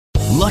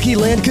Lucky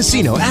Land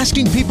Casino,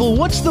 asking people,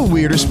 what's the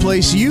weirdest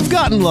place you've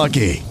gotten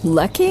lucky?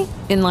 Lucky?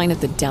 In line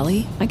at the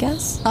deli, I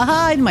guess?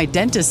 Aha, in my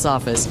dentist's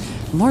office.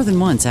 More than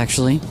once,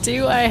 actually.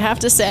 Do I have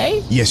to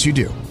say? Yes, you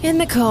do. In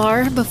the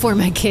car before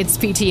my kids'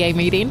 PTA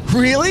meeting.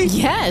 Really?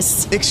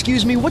 Yes.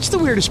 Excuse me, what's the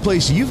weirdest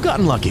place you've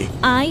gotten lucky?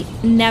 I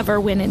never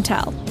win and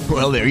tell.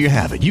 Well, there you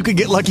have it. You can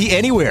get lucky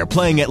anywhere,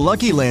 playing at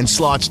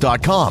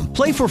LuckyLandSlots.com.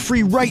 Play for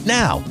free right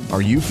now.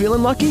 Are you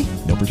feeling lucky?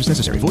 No purchase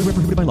necessary. Void where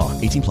prohibited by law.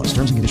 18 plus.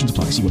 Terms and conditions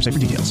apply. See website for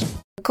details.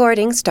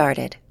 Recording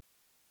started.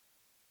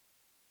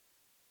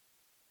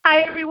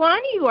 Hi,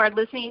 everyone. You are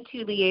listening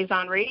to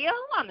Liaison Radio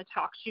on the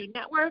Talk Shoe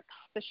Network,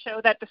 the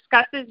show that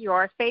discusses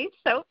your faith,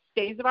 soaps,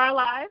 days of our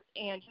lives,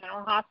 and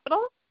General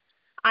Hospital.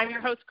 I'm your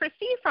host,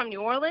 Christy, from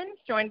New Orleans,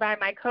 joined by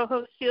my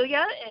co-host,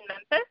 Celia, in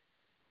Memphis.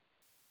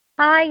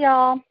 Hi,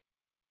 y'all.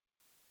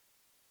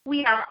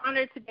 We are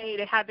honored today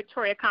to have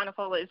Victoria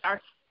Konefal as our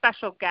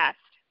special guest.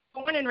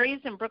 Born and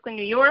raised in Brooklyn,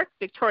 New York,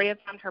 Victoria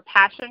found her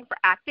passion for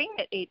acting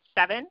at age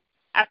 7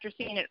 after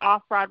seeing an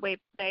off-Broadway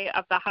play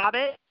of The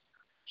Hobbit.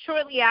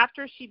 Shortly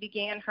after she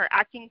began her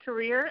acting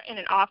career in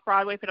an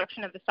off-Broadway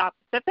production of The South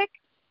Pacific,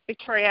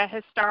 Victoria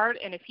has starred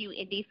in a few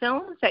indie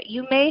films that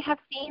you may have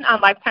seen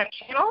on Lifetime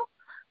Channel,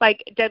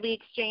 like Deadly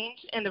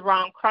Exchange and The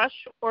Wrong Crush,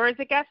 or as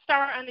a guest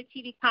star on the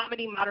TV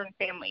comedy Modern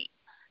Family.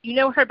 You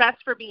know her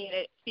best for being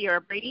at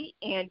Ciara Brady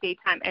and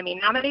Daytime Emmy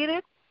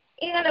nominated,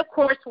 and of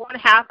course one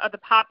half of the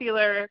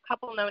popular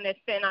couple known as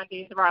Finn on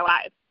Days of Our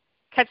Lives.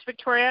 Catch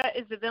Victoria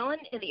as the villain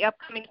in the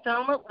upcoming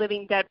film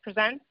Living Dead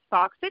Presents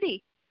Fog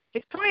City.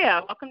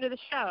 Victoria, welcome to the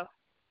show.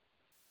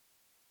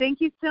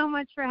 Thank you so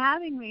much for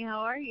having me.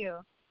 How are you?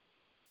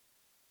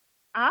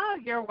 Oh,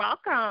 you're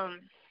welcome.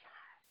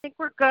 I think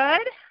we're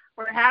good.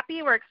 We're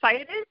happy. We're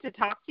excited to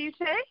talk to you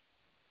today.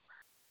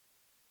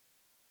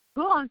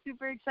 Cool. I'm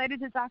super excited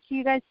to talk to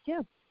you guys,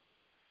 too.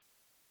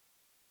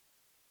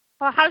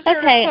 Well, how's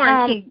your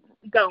quarantine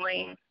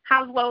going?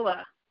 How's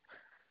Lola?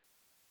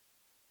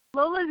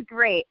 Lola's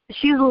great.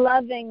 She's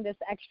loving this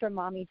extra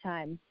mommy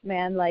time,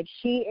 man. Like,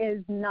 she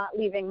is not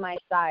leaving my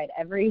side.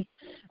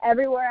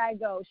 Everywhere I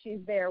go, she's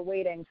there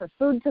waiting for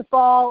food to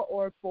fall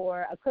or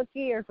for a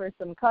cookie or for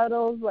some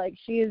cuddles. Like,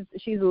 she's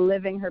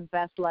living her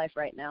best life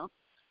right now.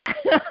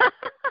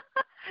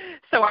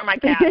 So are my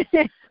cats.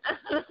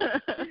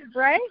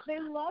 Right? They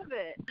love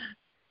it.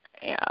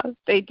 Yeah,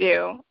 they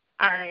do.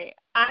 All right.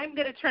 I'm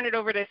going to turn it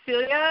over to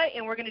Celia,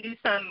 and we're going to do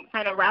some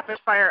kind of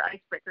rapid-fire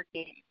icebreaker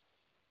game.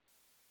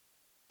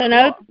 So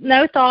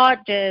no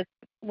thought, just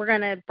we're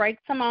going to break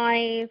some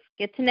ice,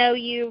 get to know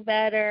you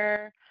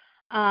better.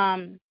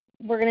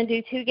 We're going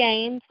to do 2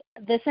 games,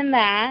 this and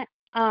that.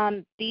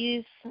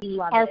 These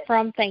are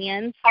from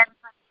fans.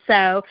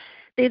 So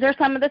these are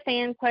some of the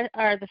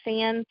the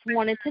fans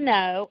wanted to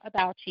know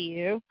about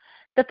you.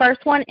 The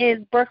first one is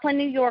Brooklyn,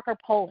 New York, or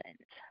Poland?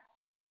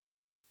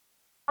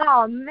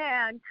 Oh,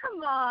 man,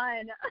 come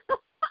on.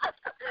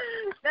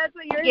 That's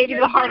what you're giving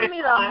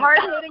me the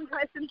hard-hitting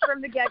questions from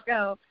the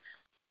get-go.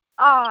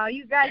 Oh,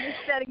 you guys are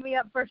setting me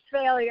up for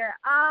failure.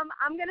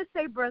 I'm going to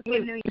say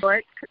Brooklyn, New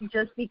York,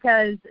 just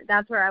because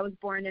that's where I was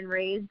born and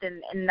raised,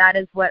 and that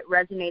is what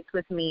resonates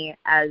with me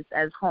as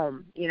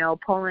home. You know,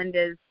 Poland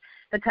is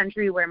the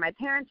country where my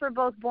parents were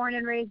both born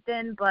and raised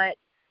in, but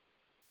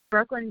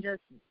Brooklyn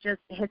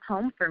just hits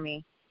home for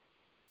me.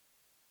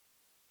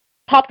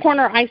 Popcorn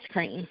or ice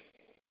cream?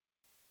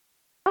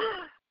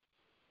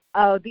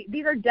 Oh,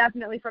 these are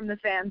definitely from the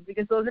fans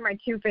because those are my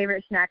 2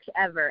 favorite snacks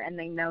ever, and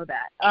they know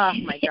that. Oh,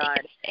 my God.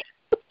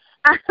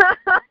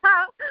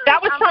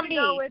 That was from me.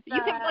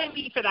 You can blame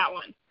me for that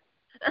one.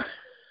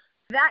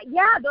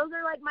 Those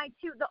are like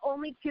the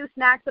only 2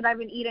 snacks that I've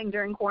been eating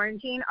during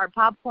quarantine are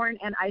popcorn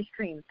and ice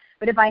cream.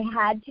 But if I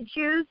had to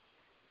choose,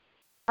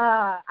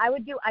 I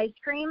would do ice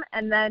cream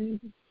and then,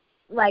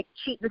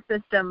 cheat the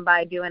system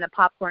by doing a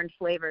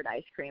popcorn-flavored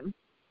ice cream.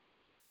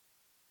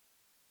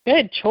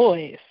 Good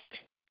choice.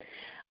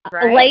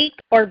 Right? Lake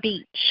or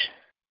beach?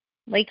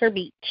 Lake or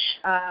beach?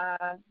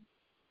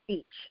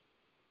 Beach.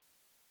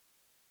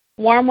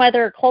 Warm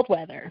weather or cold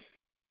weather?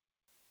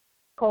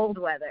 Cold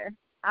weather.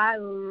 I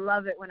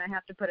love it when I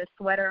have to put a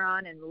sweater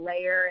on and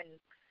layer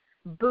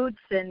and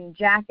boots and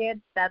jackets.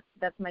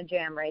 That's my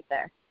jam right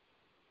there.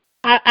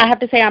 I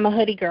have to say I'm a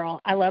hoodie girl.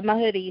 I love my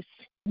hoodies.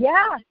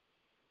 Yeah.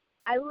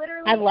 I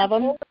love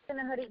them. In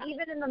a hoodie.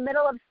 Even in the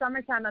middle of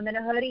summertime, I'm in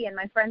a hoodie, and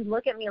my friends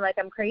look at me like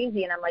I'm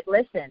crazy, and I'm like,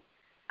 listen,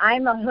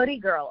 I'm a hoodie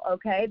girl,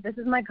 okay? This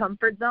is my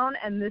comfort zone,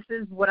 and this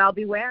is what I'll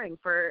be wearing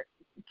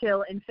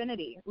till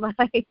infinity.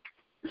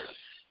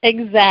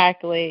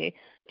 Exactly.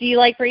 Do you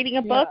like reading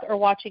a book or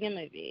watching a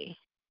movie?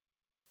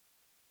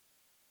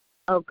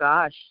 Oh,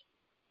 gosh.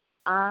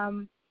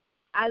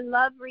 I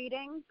love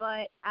reading,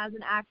 but as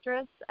an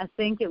actress, I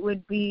think it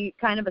would be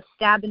kind of a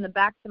stab in the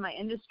back to my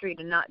industry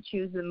to not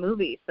choose the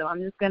movie. So I'm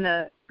just going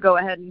to go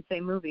ahead and say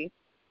movie.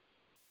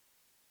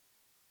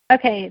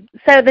 Okay,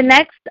 so the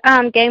next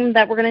game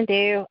that we're going to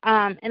do,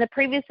 in a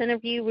previous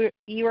interview,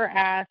 you were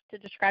asked to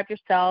describe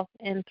yourself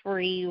in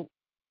 3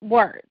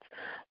 words.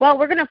 Well,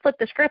 we're going to flip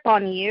the script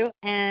on you,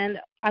 and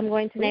I'm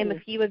going to name a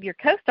few of your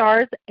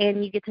co-stars,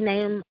 and you get to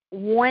name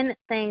one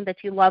thing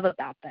that you love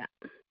about them.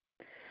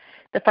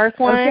 The first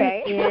one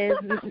is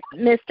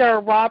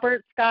Mr.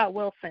 Robert Scott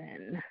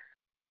Wilson.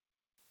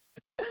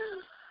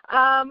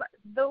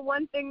 The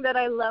one thing that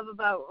I love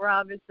about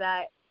Rob is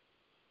that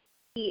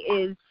he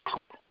is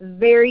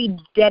very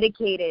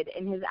dedicated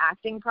in his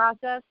acting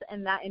process,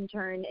 and that in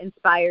turn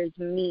inspires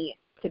me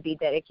to be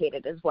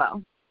dedicated as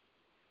well.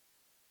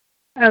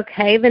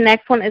 Okay, the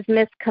next one is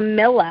Miss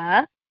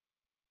Camila.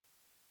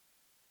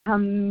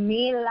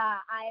 Camila,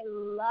 I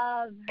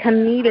love her.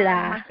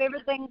 Camila. My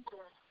favorite thing,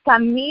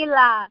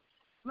 Camila.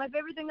 My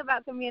favorite thing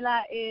about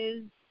Camila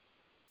is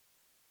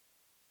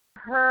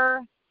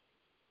her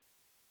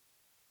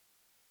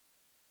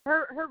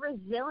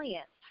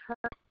resilience, her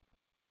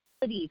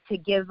ability to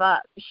give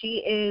up.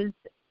 She is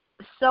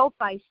so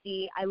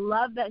feisty. I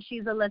love that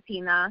she's a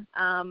Latina.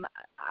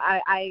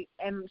 I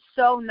am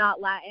so not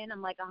Latin.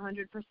 I'm like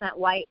 100%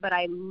 white, but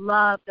I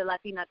love the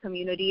Latina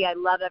community. I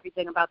love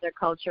everything about their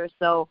culture.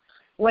 So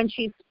when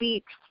she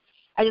speaks,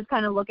 I just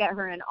kind of look at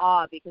her in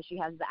awe because she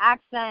has the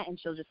accent and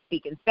she'll just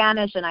speak in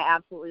Spanish, and I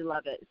absolutely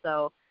love it.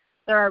 So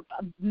there are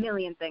a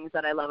million things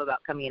that I love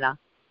about Camila.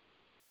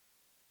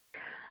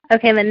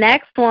 Okay, the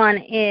next one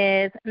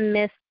is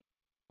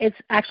it's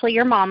actually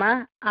your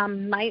mama.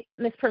 Might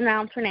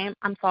mispronounce her name.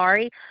 I'm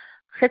sorry.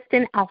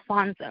 Kristen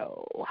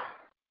Alfonso.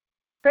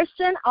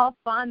 Kristen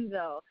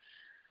Alfonso.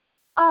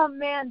 Oh,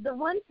 man, the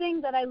one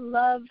thing that I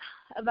love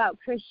about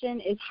Kristen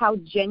is how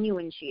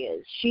genuine she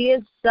is. She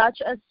is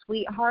such a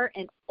sweetheart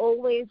and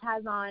always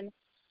has on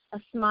a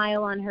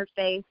smile on her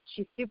face.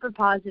 She's super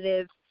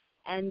positive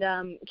and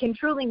can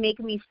truly make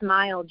me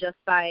smile just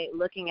by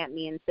looking at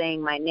me and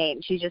saying my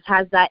name. She just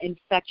has that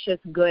infectious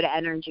good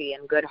energy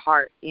and good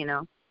heart, you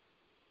know.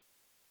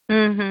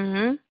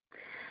 Mhm.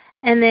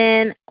 And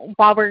then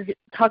while we're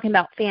talking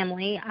about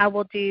family, I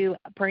will do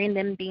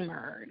Brandon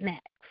Beamer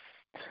next.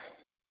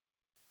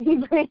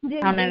 Brandon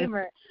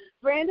Beamer.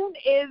 Brandon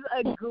is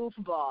a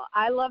goofball.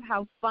 I love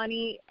how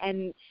funny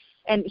and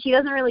he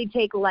doesn't really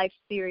take life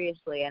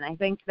seriously, and I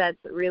think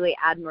that's really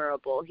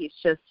admirable. He's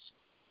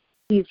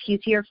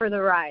here for the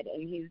ride,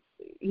 and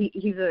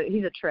he's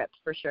a trip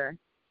for sure.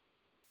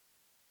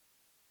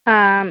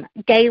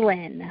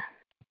 Galen.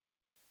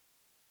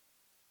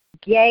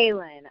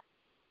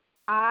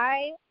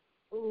 I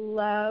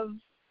love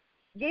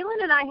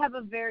Galen and I have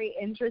a very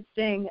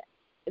interesting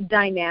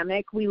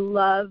dynamic. We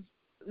love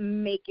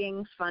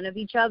making fun of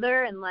each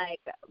other and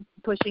like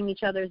pushing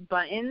each other's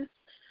buttons.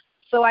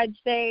 So I'd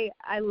say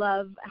I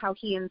love how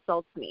he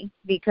insults me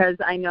because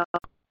I know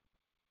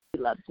he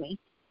loves me.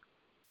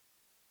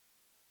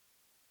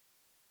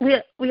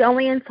 We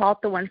only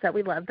insult the ones that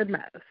we love the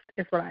most,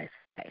 is what I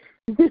say.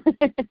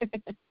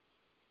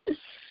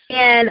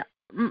 And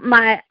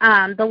my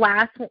the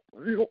last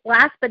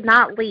but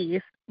not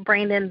least,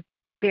 Brandon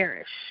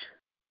Barish.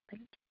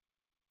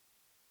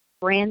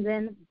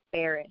 Brandon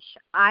Barish.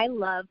 I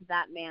love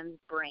that man's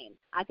brain.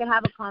 I could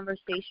have a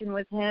conversation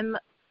with him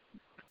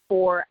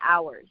for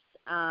hours.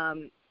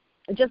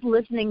 Just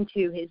listening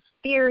to his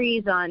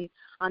theories on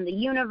the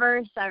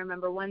universe. I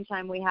remember one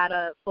time we had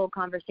a full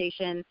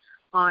conversation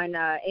on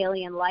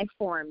alien life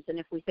forms and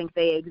if we think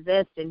they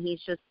exist, and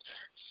he's just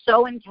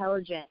so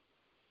intelligent.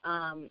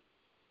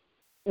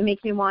 It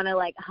makes me want to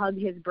like hug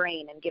his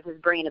brain and give his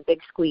brain a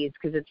big squeeze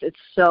because it's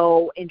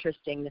so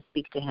interesting to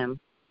speak to him.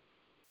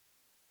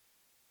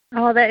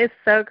 Oh, that is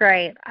so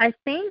great. I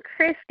think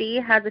Christy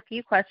has a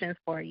few questions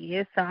for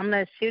you, so I'm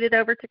going to shoot it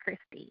over to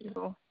Christy.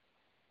 All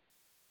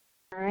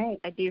right.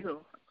 I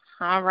do.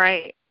 All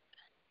right.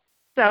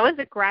 So as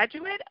a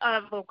graduate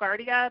of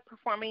LaGuardia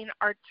Performing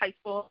Arts High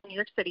School in New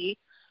York City,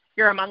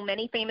 you're among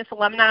many famous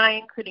alumni,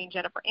 including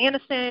Jennifer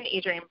Aniston,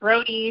 Adrian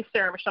Brody,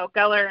 Sarah Michelle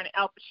Gellar, and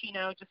Al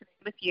Pacino, just to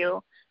name a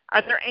few.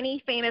 Are there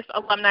any famous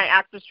alumni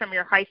actors from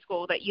your high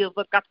school that you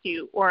look up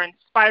to or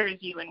inspires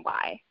you, and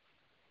why?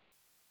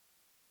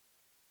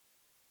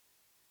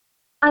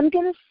 I'm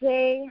going to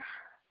say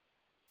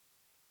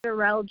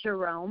Darrell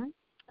Jerome.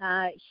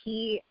 And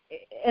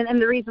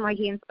the reason why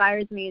he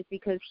inspires me is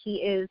because he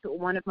is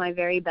one of my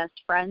very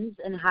best friends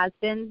and has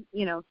been,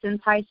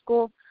 since high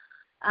school.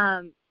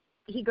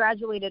 He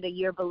graduated a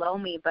year below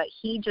me, but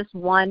he just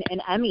won an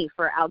Emmy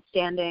for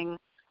Outstanding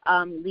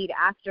Lead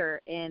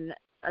Actor in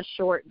a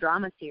short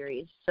drama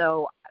series.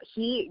 So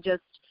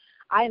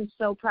I am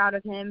so proud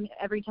of him.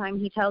 Every time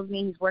he tells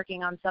me he's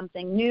working on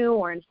something new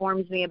or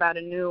informs me about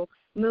a new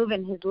move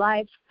in his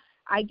life,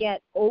 I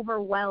get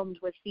overwhelmed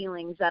with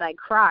feelings that I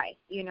cry,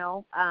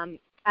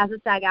 As a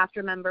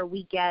SAG-AFTRA member,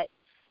 we get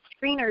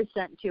screeners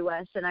sent to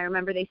us, and I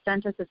remember they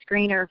sent us a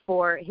screener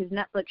for his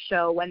Netflix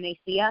show, When They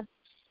See Us,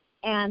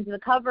 and the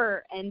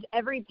cover and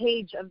every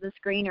page of the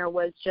screener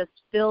was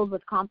just filled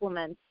with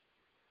compliments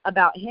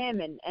about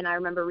him, and I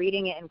remember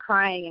reading it and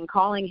crying and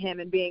calling him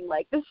and being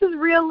like, this is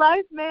real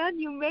life, man,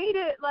 you made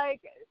it, like,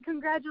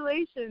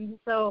 congratulations.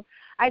 So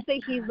I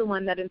say he's the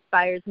one that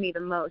inspires me the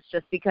most,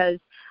 just because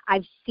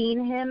I've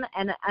seen him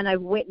and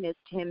I've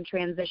witnessed him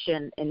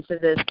transition into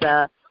this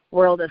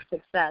world of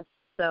success.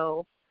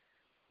 So,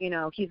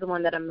 he's the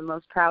one that I'm the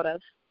most proud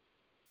of.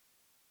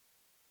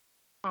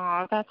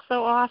 Oh, that's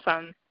so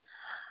awesome.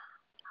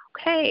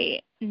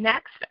 Okay,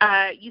 next,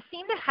 you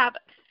seem to have a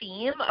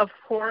theme of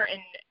horror and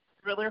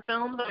thriller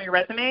films on your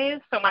resume,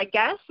 so my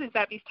guess is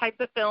that these types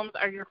of films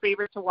are your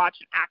favorite to watch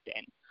and act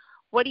in.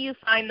 What do you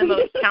find the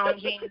most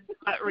challenging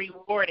but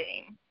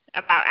rewarding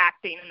about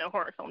acting in the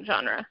horror film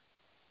genre?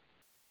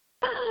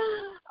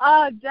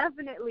 Oh,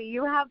 definitely.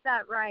 You have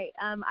that right.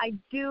 I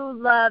do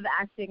love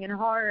acting in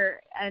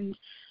horror, and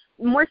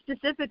more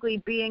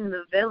specifically being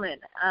the villain.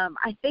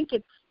 I think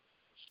it's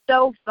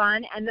so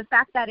fun, and the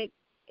fact that it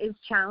is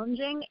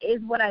challenging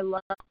is what I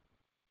love. I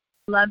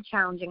love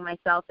challenging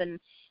myself and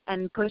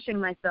pushing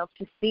myself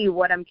to see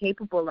what I'm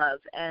capable of.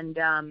 And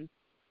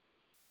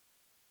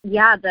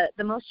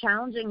the most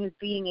challenging is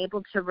being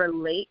able to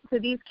relate to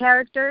these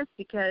characters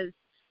because,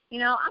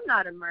 I'm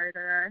not a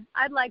murderer.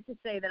 I'd like to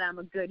say that I'm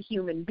a good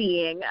human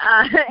being,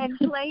 and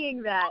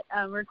playing that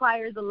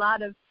requires a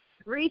lot of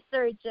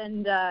research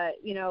and,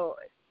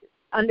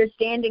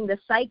 understanding the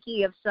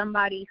psyche of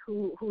somebody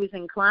who is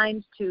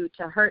inclined to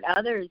hurt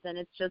others. And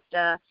it's just,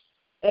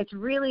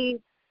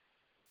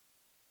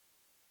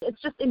 it's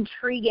just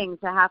intriguing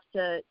to have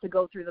to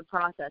go through the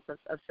process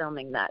of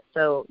filming that.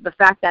 So the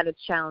fact that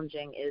it's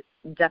challenging is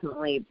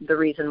definitely the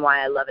reason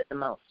why I love it the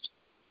most.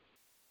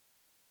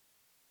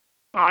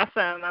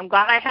 Awesome. I'm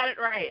glad I had it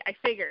right. I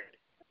figured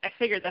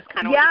that's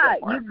kind of yeah,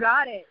 what you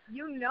got it.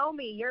 You know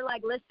me. You're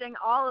like listing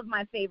all of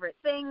my favorite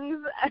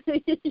things.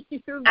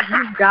 you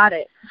got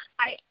it.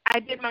 I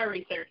did my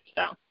research,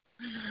 so.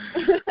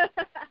 I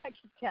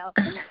can tell.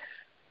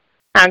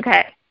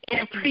 Okay. In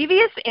a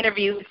previous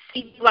interview with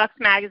CD Lux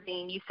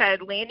magazine, you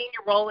said landing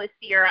your role as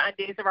Ciara on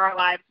Days of Our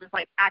Lives was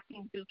like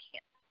acting boot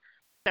camp.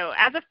 So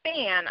as a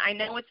fan, I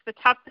know it's the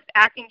toughest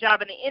acting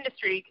job in the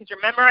industry because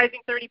you're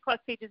memorizing 30-plus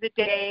pages a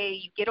day.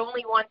 You get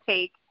only one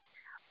take.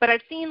 But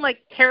I've seen,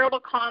 terrible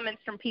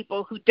comments from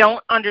people who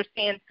don't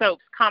understand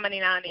soaps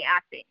commenting on the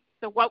acting.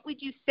 So what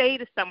would you say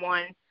to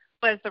someone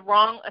who has the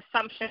wrong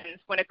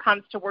assumptions when it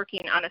comes to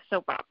working on a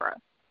soap opera?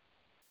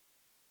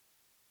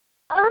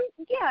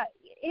 Yeah,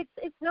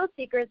 it's no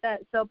secret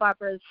that soap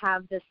operas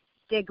have this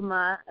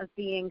stigma of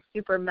being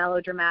super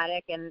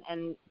melodramatic,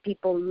 and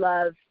people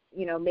love,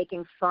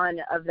 making fun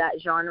of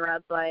that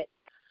genre. But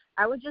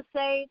I would just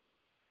say,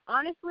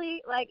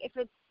 honestly,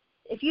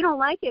 if you don't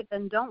like it,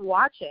 then don't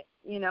watch it.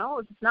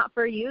 If it's not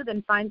for you,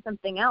 then find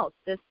something else.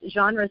 This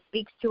genre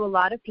speaks to a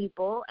lot of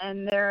people,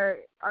 and there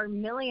are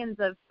millions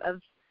of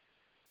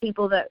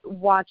people that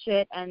watch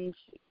it, and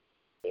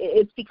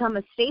it's become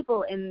a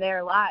staple in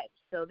their lives.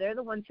 So they're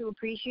the ones who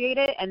appreciate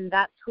it, and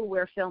that's who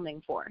we're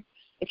filming for.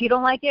 If you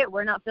don't like it,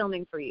 we're not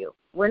filming for you.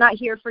 We're not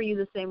here for you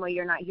the same way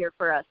you're not here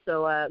for us.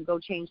 So go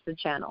change the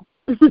channel.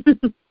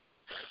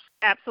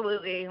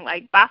 Absolutely.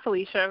 Bye,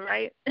 Felicia,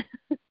 right?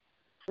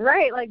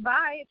 Right,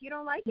 bye. If you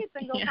don't like it,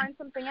 then go find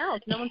something else.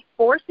 No one's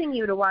forcing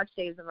you to watch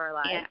Days of Our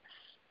Lives. Yeah.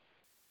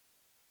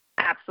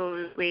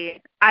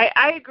 Absolutely.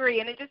 I agree,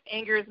 and it just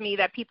angers me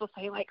that people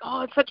say,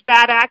 oh, it's such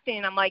bad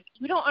acting. I'm like,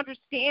 you don't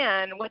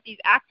understand what these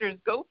actors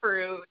go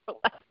through to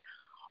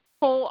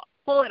pull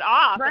it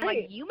off.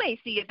 Right. And, you may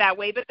see it that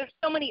way, but there's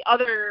so many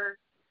other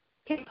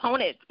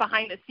components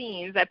behind the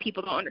scenes that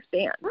people don't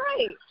understand.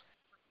 Right.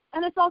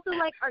 And it's also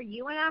are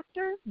you an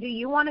actor? Do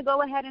you want to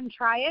go ahead and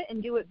try it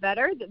and do it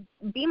better?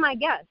 Be my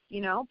guest,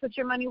 put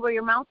your money where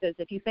your mouth is.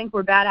 If you think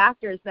we're bad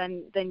actors,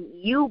 then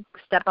you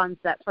step on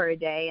set for a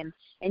day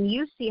and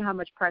you see how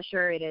much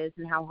pressure it is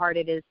and how hard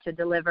it is to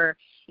deliver,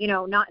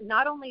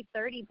 not only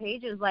 30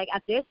 pages.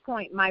 At this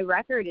point, my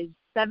record is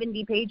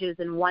 70 pages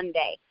in one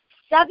day.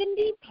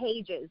 70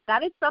 pages.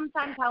 That is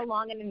sometimes how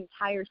long an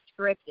entire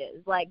script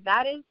is.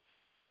 That is,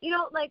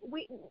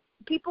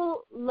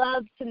 people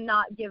love to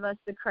not give us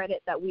the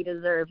credit that we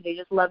deserve. They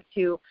just love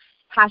to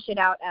hash it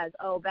out as,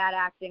 oh, bad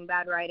acting,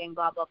 bad writing,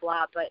 blah, blah,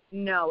 blah. But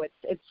no,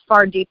 it's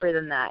far deeper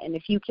than that. And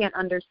if you can't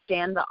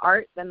understand the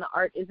art, then the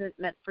art isn't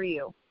meant for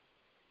you.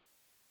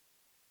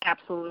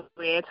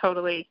 Absolutely. I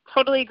totally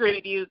agree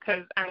with you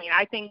because,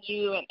 I think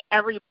you and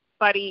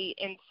everybody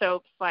in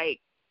soaps,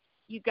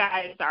 you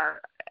guys are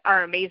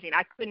amazing.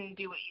 I couldn't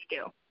do what you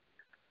do.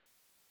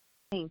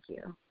 Thank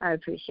you. I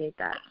appreciate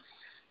that.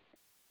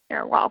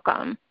 You're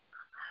welcome.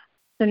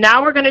 So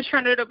now we're going to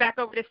turn it back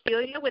over to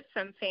Celia with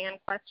some fan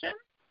questions.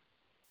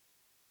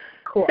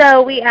 Cool.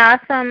 So we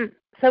asked some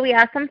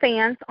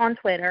fans on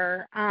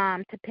Twitter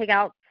to pick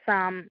out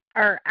some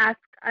or ask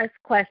us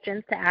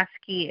questions to ask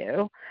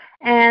you,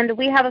 and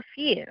we have a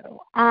few.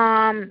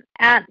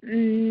 At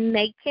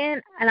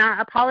Macon, and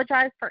I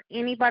apologize for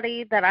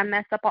anybody that I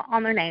messed up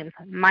on their names.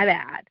 My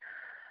bad.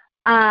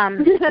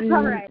 That's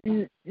all right.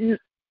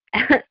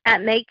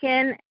 At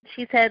Macon,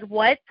 she said,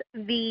 "What's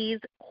these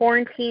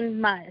quarantine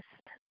must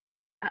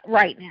have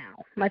right now?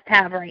 What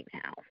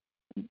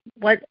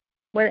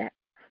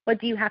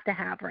do you have to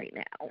have right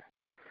now?"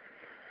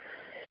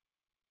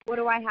 What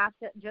do I have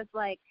to, just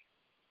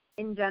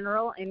in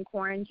general in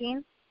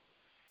quarantine?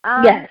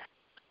 Yes.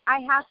 I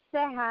have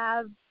to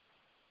have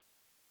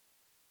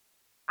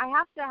I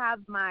have to have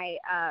my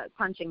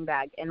punching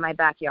bag in my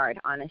backyard,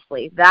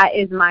 honestly. That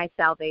is my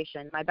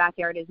salvation. My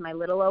backyard is my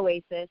little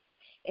oasis.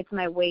 It's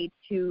my way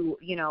to,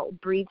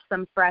 breathe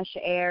some fresh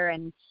air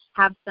and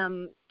have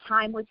some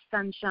time with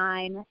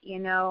sunshine,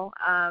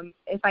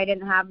 If I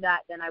didn't have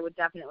that, then I would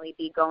definitely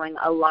be going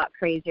a lot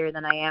crazier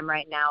than I am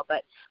right now.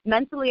 But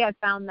mentally, I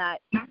found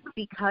that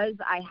because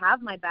I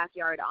have my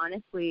backyard,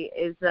 honestly,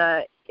 it's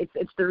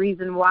the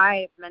reason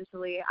why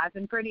mentally I've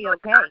been pretty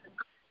okay.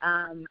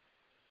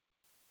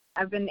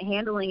 I've been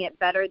handling it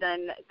better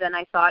than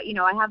I thought.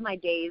 I have my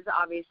days,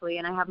 obviously,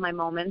 and I have my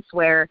moments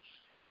where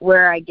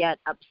I get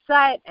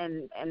upset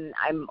and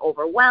I'm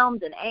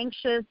overwhelmed and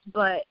anxious,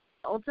 but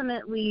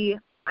ultimately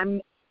I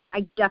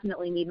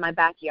definitely need my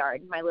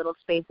backyard, my little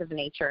space of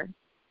nature.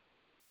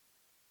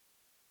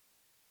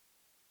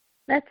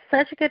 That's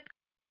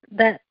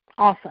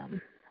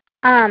awesome.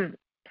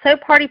 So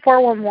Party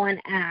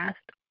 411 asked,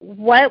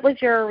 what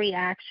was your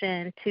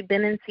reaction to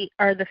Ben and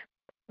or the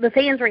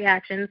fans'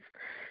 reactions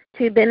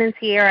to Ben and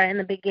Ciara in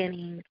the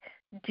beginning?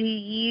 Do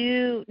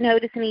you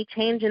notice any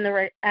change in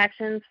the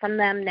reactions from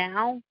them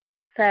now?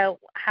 So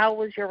how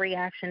was your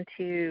reaction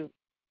to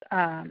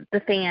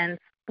the fans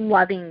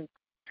loving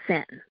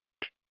Sin?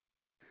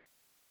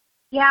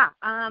 Yeah,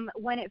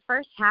 when it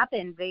first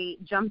happened, they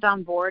jumped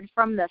on board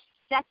from the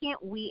second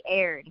we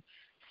aired.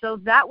 So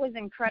that was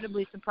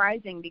incredibly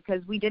surprising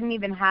because we didn't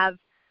even have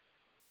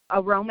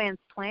a romance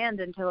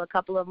planned until a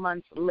couple of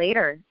months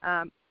later.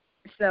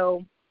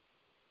 So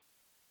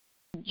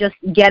just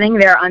getting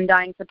their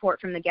undying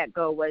support from the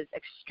get-go was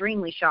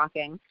extremely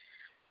shocking.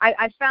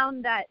 I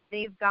found that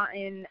they've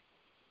gotten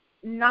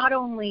not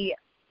only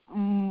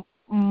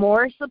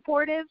more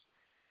supportive,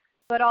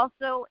 but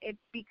also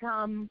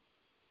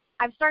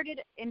I've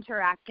started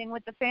interacting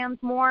with the fans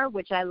more,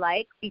 which I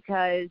like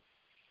because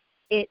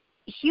it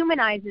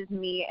humanizes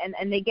me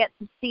and they get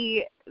to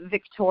see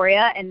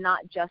Victoria and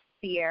not just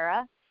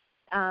Ciara.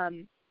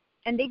 And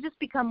they just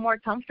become more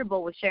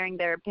comfortable with sharing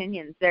their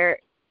opinions. They're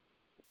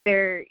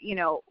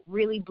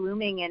really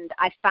blooming, and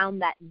I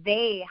found that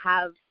they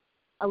have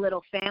a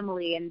little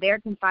family and they're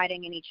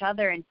confiding in each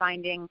other and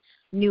finding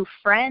new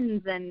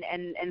friends and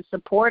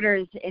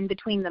supporters in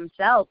between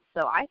themselves.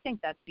 So I think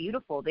that's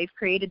beautiful. They've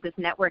created this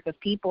network of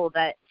people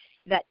that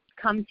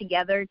come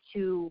together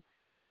to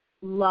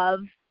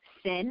love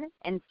Sin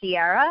and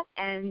Ciara,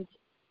 and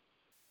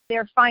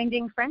they're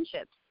finding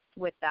friendships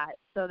with that.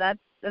 So that's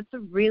a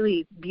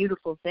really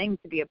beautiful thing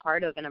to be a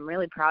part of, and I'm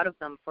really proud of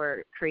them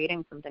for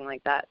creating something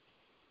like that.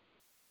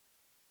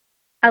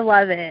 I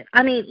love it.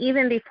 I mean,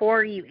 even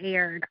before you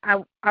aired,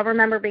 I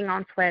remember being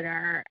on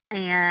Twitter,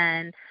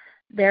 and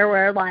there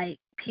were,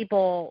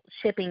 people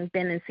shipping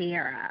Ben and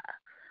Ciara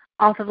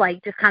off of,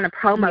 just kind of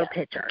promo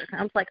pictures.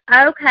 I was like,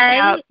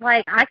 okay,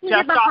 I can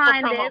get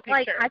behind it.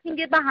 I can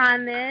get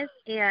behind this.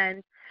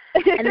 And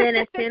then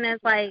as soon as,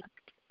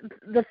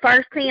 the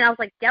first scene, I was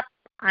like, yep,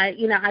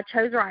 I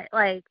chose right.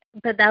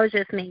 But that was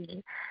just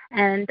me.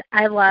 And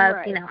I love,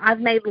 I've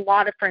made a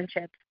lot of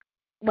friendships,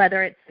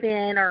 whether it's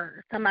Sin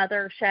or some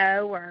other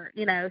show or,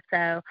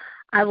 so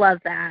I love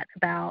that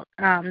about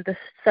the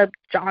soap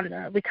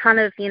genre. We kind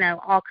of,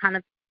 all kind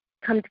of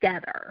come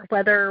together,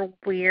 whether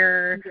we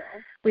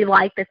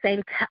like the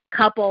same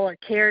couple or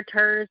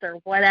characters or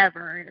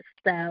whatever.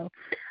 So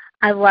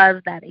I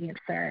love that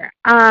answer.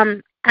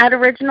 At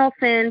Original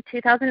Sin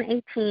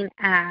 2018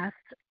 asked,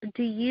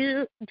 do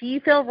you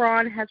feel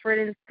Ron has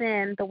written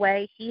Sin the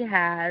way he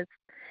has,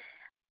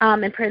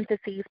 in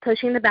parentheses,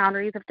 pushing the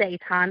boundaries of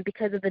daytime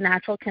because of the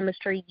natural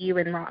chemistry you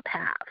and Rob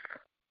have?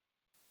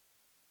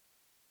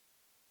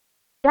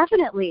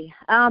 Definitely.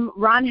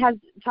 Ron has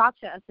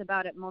talked to us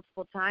about it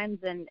multiple times,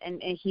 and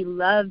he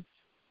loves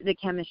the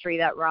chemistry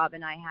that Rob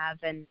and I have.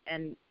 And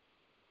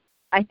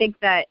I think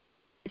that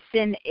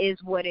Sin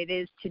is what it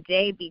is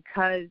today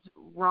because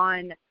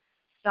Ron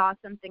saw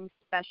something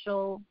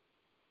special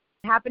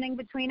happening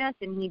between us,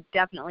 and he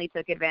definitely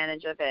took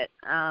advantage of it.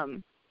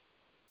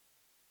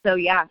 So,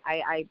 yeah,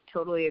 I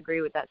totally agree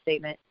with that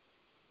statement.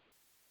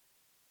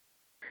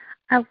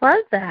 I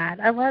love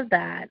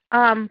that.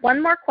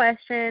 One more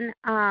question.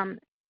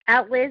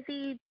 At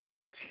Lizzie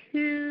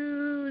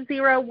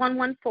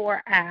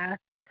 20114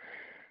 asks,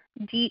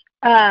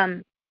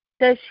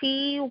 does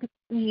you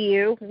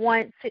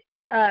want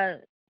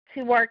to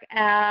work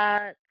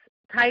at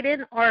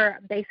Titan or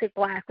Basic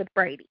Black with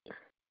Brady?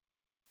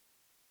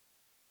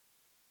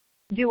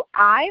 Do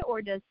I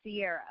or does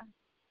Ciara?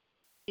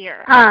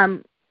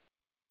 Ciara.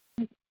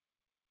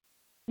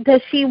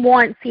 Does she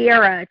want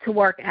Ciara to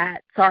work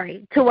at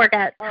Titan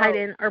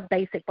or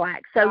Basic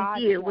Black? So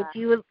gotcha. Would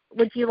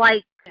you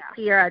like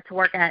Ciara to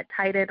work at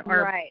Titan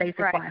or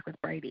Basic Black with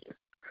Brady?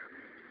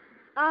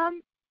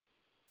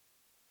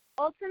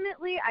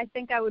 Ultimately, I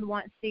think I would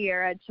want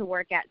Ciara to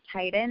work at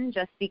Titan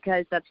just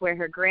because that's where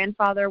her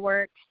grandfather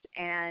works,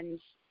 and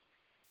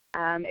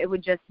it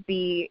would just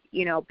be,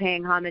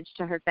 paying homage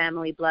to her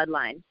family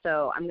bloodline.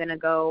 So I'm going to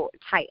go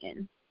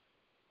Titan.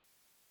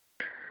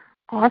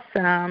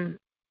 Awesome.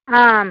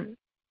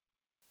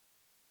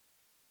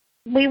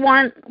 We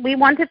want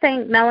to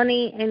thank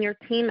Melanie and your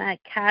team at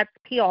Cats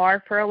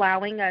PR for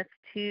allowing us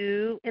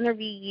to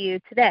interview you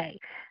today.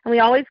 And we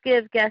always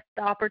give guests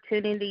the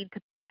opportunity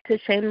to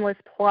shameless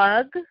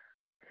plug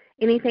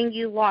anything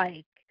you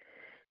like,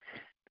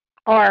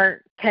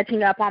 or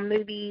catching up on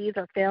movies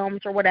or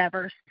films or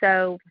whatever.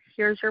 So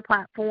here's your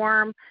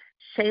platform.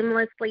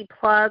 Shamelessly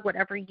plug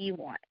whatever you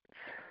want.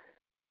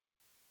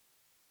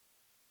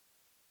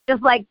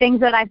 Just like things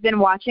that I've been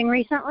watching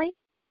recently?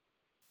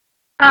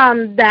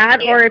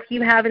 That, Yeah. or if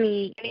you have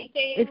any,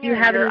 Anything, if you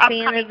have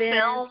any fan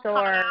events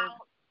or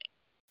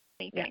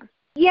anything.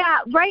 Yeah,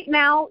 right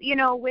now,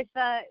 with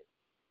the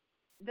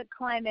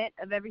climate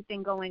of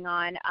everything going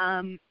on,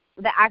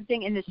 the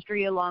acting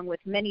industry, along with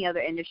many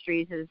other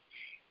industries, is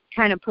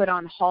kind of put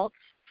on halt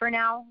for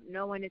now.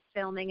 No one is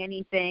filming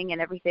anything,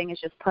 and everything is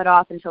just put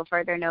off until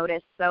further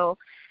notice. So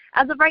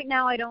as of right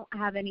now, I don't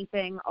have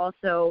anything.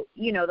 Also,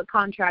 the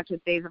contract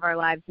with Days of Our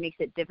Lives makes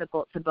it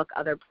difficult to book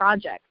other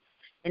projects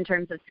in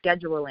terms of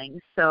scheduling.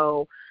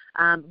 So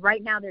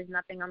right now there's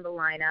nothing on the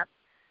lineup.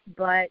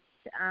 But,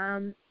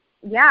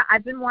 yeah,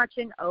 I've been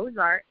watching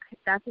Ozark.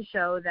 That's a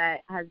show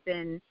that has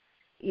been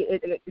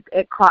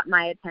it caught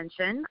my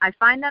attention. I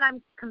find that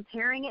I'm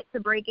comparing it to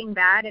Breaking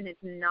Bad, and it's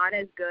not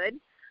as good,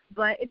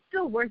 but it's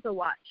still worth a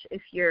watch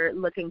if you're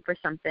looking for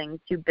something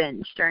to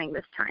binge during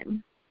this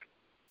time.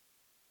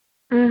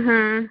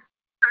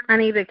 I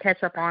need to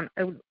catch up on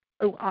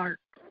Ozark.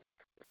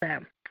 So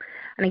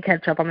I need to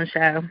catch up on the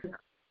show.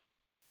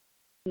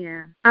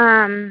 Yeah.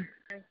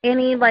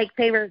 Any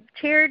favorite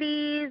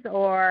charities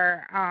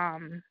or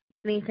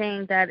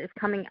anything that is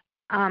coming,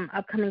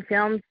 upcoming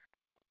films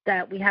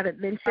that we haven't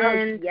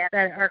mentioned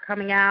that are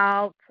coming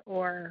out,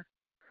 or?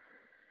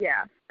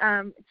 Yeah.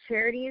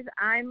 Charities,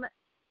 I'm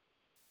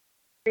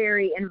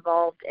very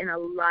involved in a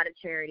lot of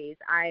charities.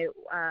 I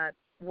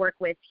work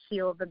with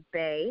Heal the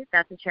Bay.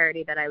 That's a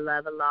charity that I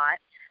love a lot.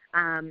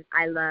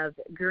 I love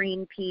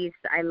Greenpeace.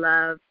 I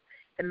love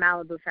the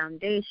Malibu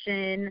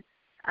Foundation.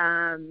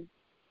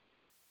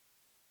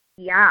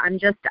 Yeah,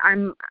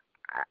 I'm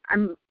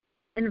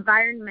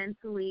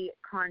environmentally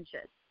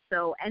conscious.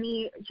 So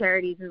any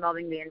charities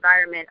involving the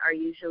environment are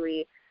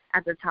usually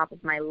at the top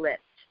of my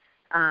list.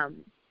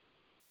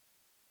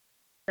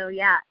 So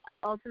yeah,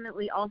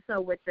 ultimately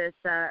also with this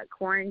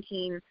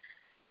quarantine,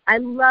 I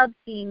love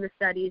seeing the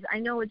studies. I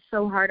know it's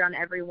so hard on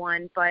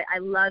everyone, but I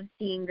love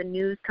seeing the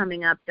news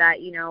coming up that,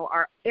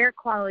 our air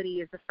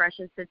quality is the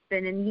freshest it's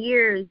been in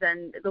years,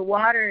 and the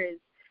water is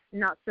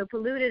not so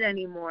polluted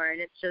anymore,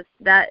 and it's just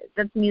that's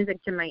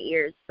music to my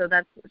ears. So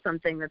that's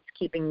something that's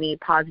keeping me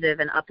positive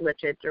and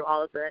uplifted through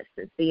all of this,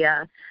 is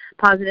the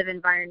positive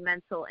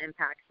environmental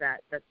impacts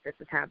that this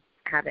is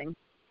having.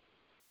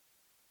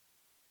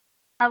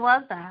 I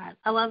love that.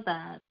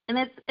 And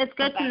it's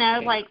good to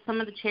know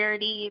some of the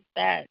charities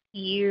that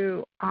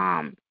you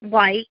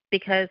like,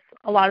 because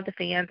a lot of the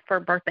fans for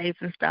birthdays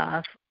and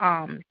stuff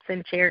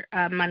send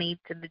money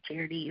to the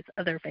charities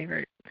of their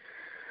favorite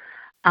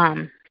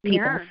people.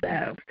 Yeah.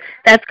 So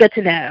that's good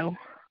to know.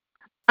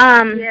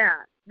 Yeah.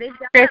 They've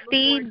got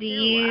Christy, that do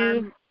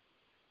you?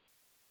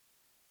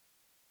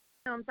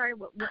 No, I'm sorry.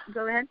 What,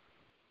 go ahead.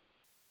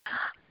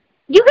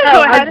 You can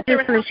go ahead. I was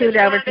just going to shoot it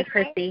over to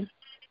Christy.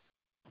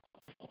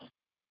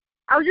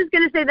 I was just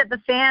going to say that the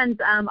fans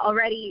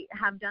already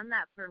have done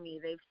that for me.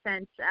 They've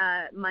sent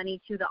money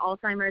to the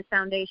Alzheimer's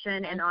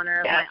Foundation in honor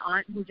of my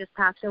aunt who just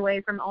passed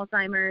away from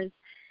Alzheimer's.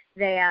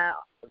 They,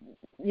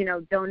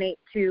 donate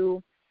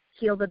to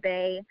Heal the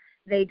Bay.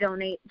 They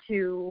donate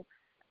to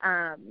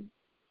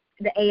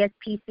the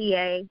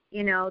ASPCA.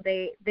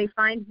 They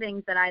find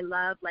things that I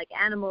love, like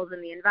animals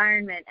and the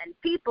environment and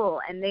people,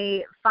 and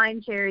they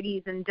find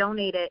charities and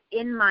donate it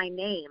in my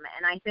name.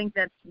 And I think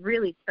that's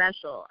really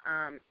special.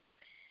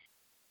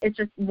 It's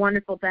just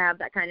wonderful to have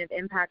that kind of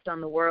impact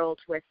on the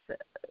world with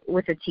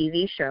a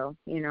TV show,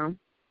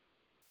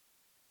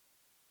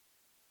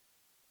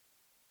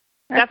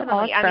 That's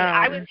Definitely. awesome.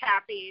 I was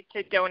happy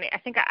to donate. I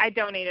think I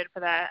donated for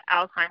the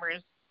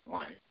Alzheimer's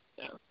one.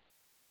 So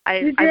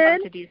I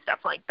love to do stuff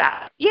like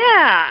that.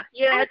 Yeah,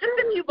 just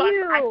a few bucks.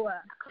 I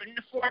couldn't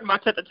afford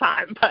much at the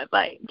time, but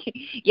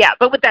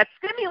but with that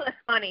stimulus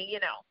money,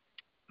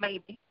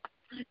 maybe.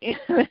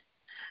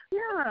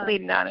 Yeah.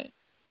 Leading on it.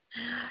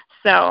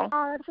 So,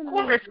 of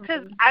course,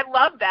 because I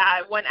love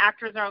that when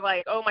actors are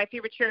like, oh, my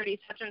favorite charity is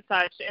such and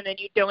such, and then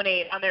you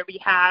donate on their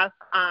behalf.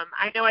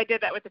 I know I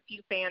did that with a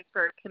few fans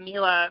for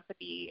Camila, for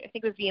I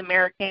think it was the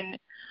American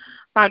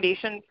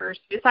Foundation for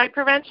Suicide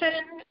Prevention,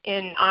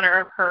 in honor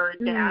of her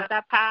dad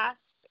that passed.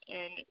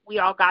 And we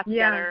all got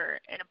together,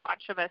 and a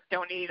bunch of us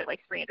donated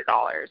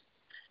 $300.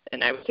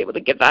 And I was able to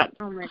give that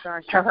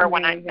to her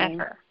when I met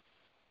her.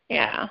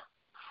 Yeah.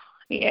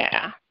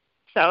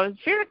 So it's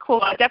very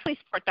cool. I definitely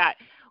support that.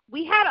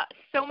 We had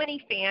so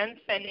many fans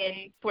send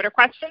in Twitter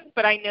questions,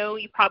 but I know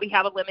you probably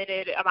have a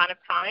limited amount of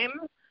time.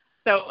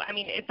 So,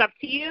 it's up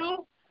to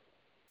you.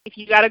 If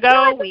you got to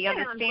go, we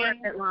understand.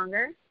 A bit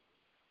longer.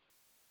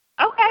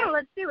 Okay. Yeah,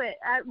 let's do it.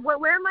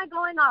 Where am I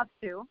going off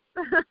to?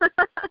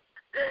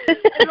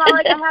 It's not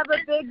like I have a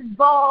big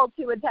ball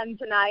to attend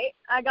tonight.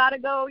 I got to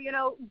go,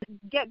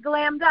 get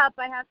glammed up.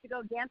 I have to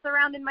go dance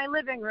around in my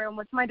living room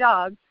with my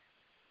dog.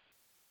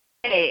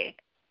 Hey,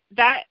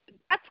 that's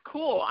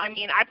cool. I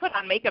mean, I put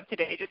on makeup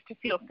today just to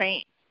feel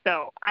sane.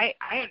 So I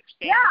understand.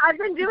 Yeah, I've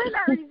been doing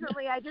that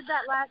recently. I did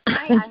that last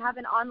night. I have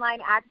an online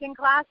acting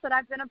class that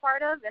I've been a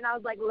part of, and I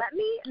was like, let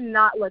me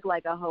not look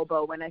like a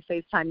hobo when I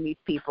FaceTime these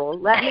people.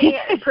 Let me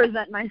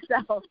present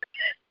myself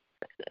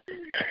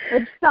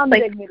with some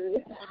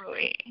dignity.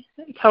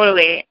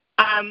 Totally.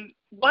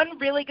 One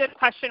really good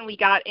question we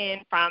got in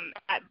from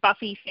at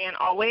Buffy Fan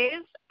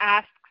Always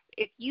asks,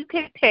 if you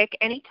could pick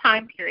any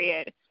time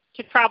period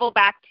to travel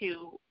back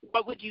to,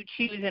 what would you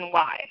choose and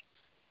why?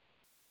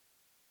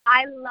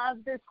 I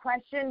love this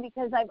question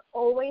because I've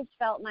always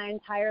felt my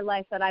entire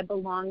life that I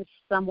belonged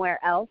somewhere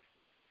else.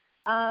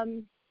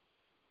 Of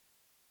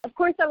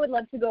course, I would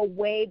love to go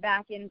way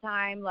back in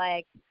time,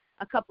 like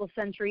a couple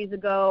centuries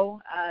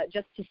ago,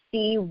 just to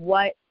see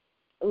what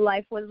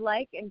life was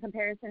like in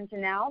comparison to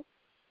now.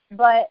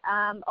 But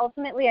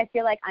ultimately, I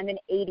feel like I'm an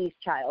 80s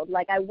child.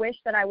 Like, I wish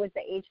that I was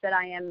the age that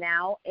I am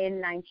now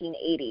in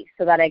 1980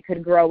 so that I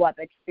could grow up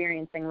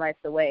experiencing life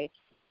the way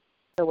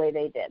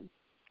they did.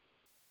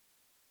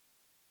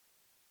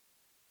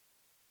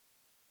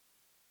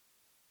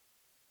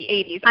 The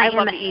 80s. I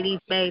love am an 80s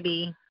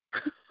baby.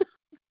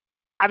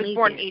 I was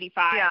born in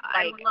 85. Yeah,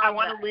 I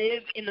want to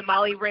live in the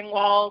Molly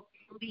Ringwald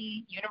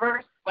movie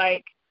universe.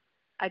 Like,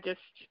 I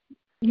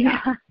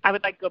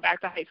would like to go back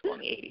to high school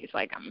in the 80s.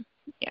 Like,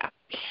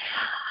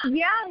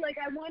 Yeah, like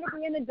I want to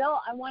be an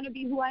adult. I want to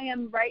be who I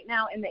am right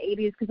now in the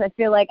 80s because I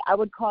feel like I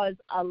would cause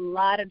a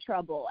lot of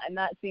trouble, and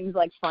that seems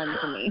like fun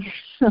to me.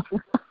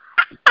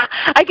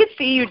 I could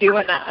see you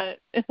doing that.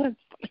 That's funny.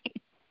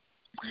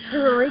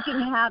 Wreaking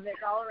havoc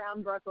all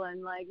around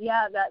Brooklyn. Like,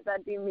 yeah,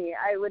 that'd be me.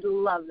 I would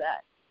love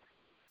that.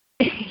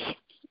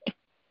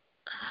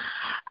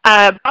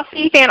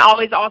 Buffy Fan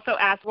Always also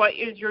asks, what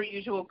is your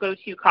usual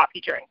go-to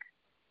coffee drink?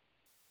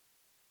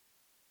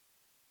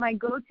 My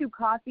go-to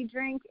coffee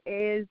drink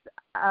is,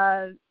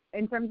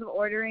 in terms of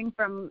ordering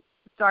from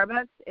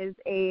Starbucks, is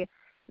a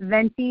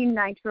venti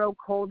nitro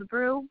cold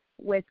brew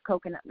with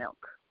coconut milk.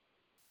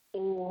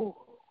 Ooh,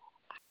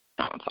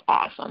 sounds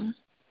awesome.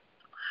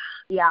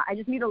 Yeah, I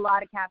just need a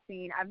lot of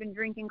caffeine. I've been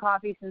drinking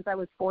coffee since I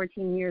was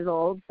 14 years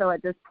old, so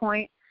at this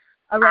point,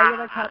 a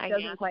regular cup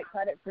doesn't quite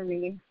cut it for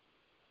me.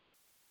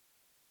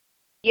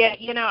 Yeah,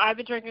 I've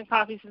been drinking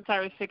coffee since I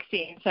was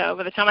 16, so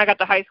by the time I got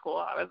to high school,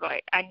 I was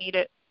like, I need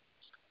it.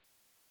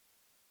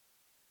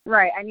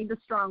 Right, I need the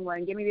strong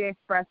one. Give me the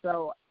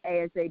espresso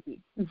ASAP.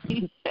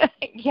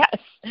 Yes,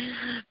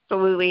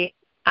 absolutely.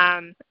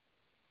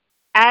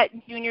 At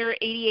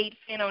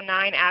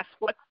Junior88Fan09 asks,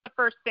 what's the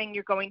first thing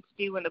you're going to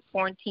do when the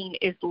quarantine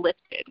is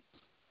lifted?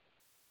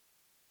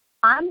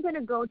 I'm going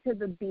to go to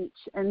the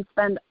beach and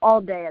spend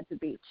all day at the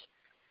beach.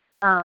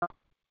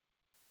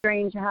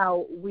 Strange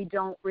how we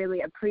don't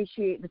really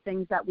appreciate the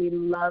things that we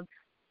love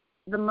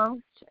the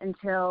most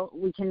until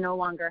we can no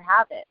longer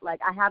have it. Like,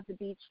 I have the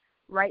beach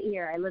right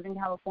here. I live in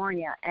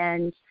California,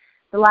 and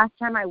the last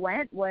time I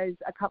went was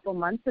a couple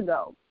months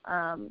ago,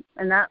 and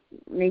that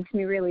makes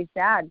me really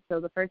sad. So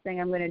the first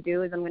thing I'm going to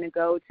do is I'm going to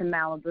go to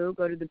Malibu,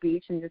 go to the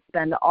beach, and just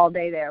spend all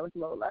day there with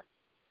Lola.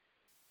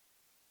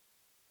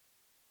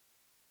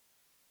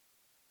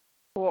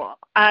 Cool.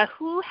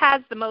 Who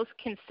has the most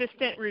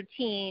consistent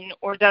routine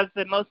or does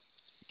the most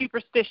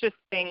superstitious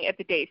thing at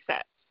the day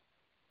set?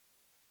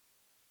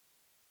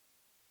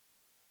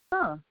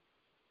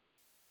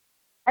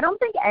 I don't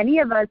think any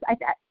of us,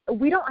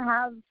 we don't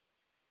have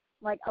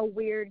like a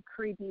weird,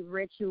 creepy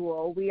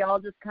ritual. We all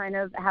just kind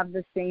of have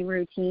the same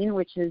routine,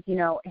 which is,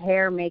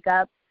 hair,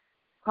 makeup,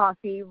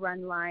 coffee,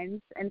 run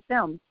lines, and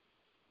film.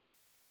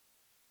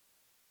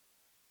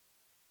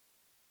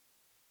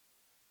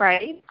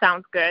 Right.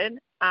 Sounds good.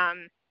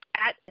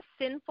 At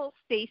Sinful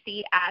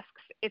Stacy asks,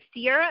 if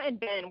Ciara and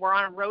Ben were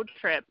on a road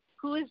trip,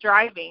 who is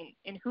driving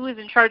and who is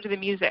in charge of the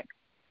music?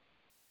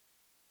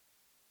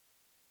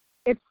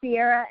 If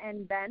Ciara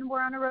and Ben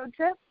were on a road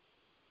trip?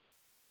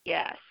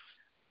 Yes.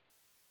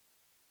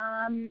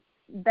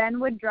 Ben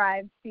would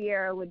drive,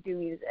 Ciara would do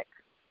music.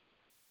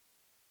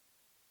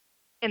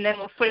 And then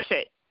we'll switch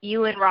it.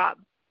 You and Rob.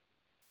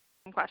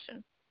 Same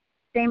question.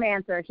 Same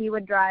answer. He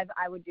would drive,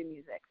 I would do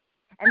music.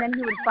 And then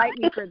he would fight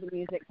me for the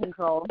music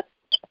control.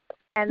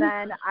 And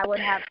then I would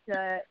have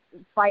to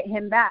fight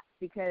him back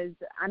because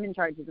I'm in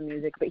charge of the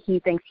music, but he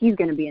thinks he's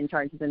going to be in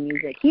charge of the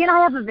music. He and I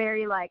have a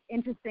very,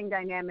 interesting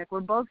dynamic. We're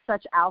both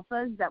such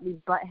alphas that we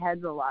butt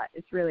heads a lot.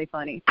 It's really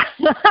funny.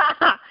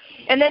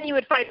 And then you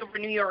would fight over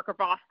New York or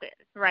Boston,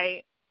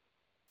 right?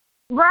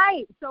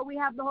 Right. So we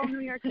have the whole New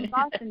York and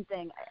Boston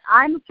thing.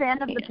 I'm a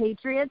fan of the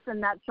Patriots,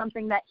 and that's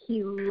something that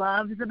he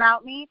loves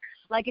about me.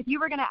 Like, if you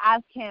were going to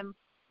ask him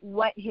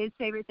what his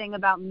favorite thing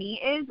about me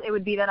is, it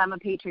would be that I'm a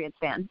Patriots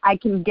fan. I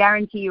can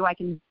guarantee you, I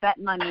can bet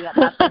money that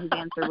that's what his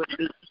answer would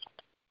be.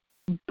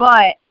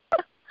 But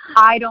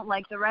I don't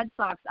like the Red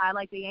Sox. I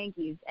like the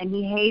Yankees, and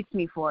he hates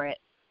me for it,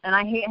 and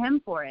I hate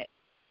him for it.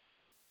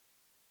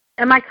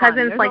 And my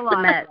cousins like the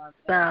Mets,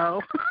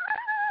 so.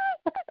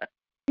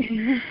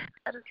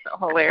 That is so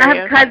hilarious. I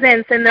have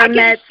cousins and they're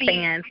Mets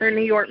fans. They're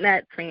New York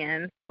Mets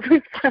fans.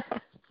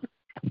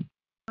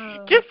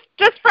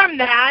 Just from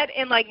that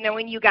and like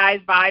knowing you guys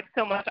vibe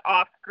so much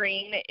off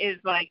screen is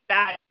like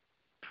that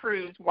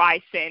proves why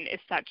Sin is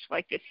such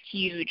like this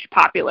huge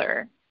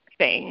popular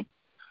thing.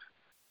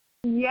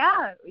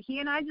 Yeah, he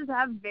and I just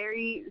have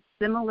very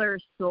similar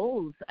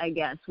souls, I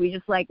guess. We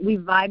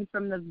vibed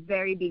from the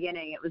very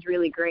beginning. It was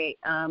really great.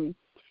 And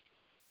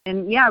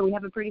yeah, we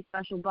have a pretty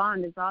special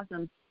bond. It's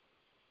awesome.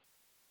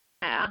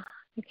 Yeah, I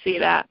can see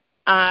that.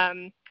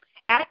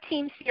 At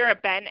Team Ciara,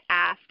 Ben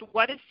asked,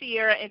 what is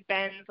Ciara and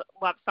Ben's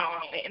love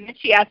song? And then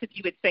she asked if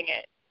you would sing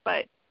it,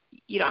 but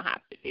you don't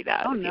have to do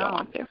that if you don't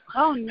want to.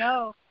 Oh,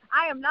 no.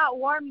 I am not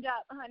warmed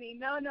up, honey.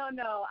 No.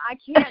 I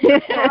can't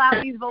just pull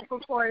out these vocal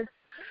cords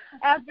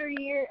after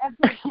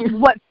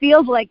what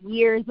feels like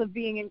years of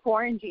being in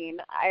quarantine.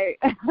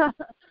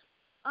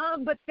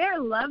 But their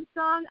love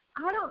song,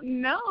 I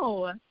don't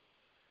know.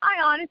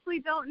 I honestly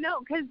don't know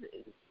because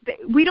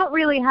we don't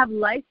really have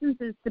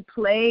licenses to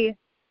play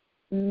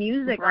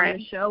music on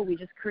the show. We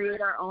just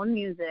create our own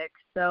music.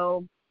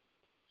 So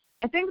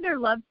I think their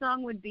love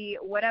song would be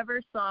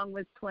whatever song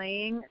was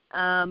playing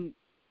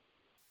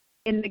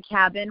in the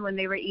cabin when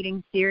they were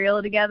eating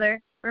cereal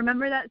together.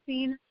 Remember that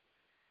scene?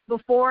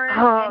 Before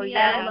any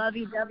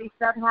lovey-dovey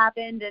stuff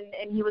happened,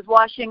 and he was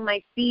washing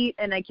my feet,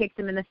 and I kicked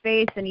him in the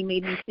face, and he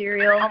made me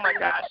cereal. Oh, my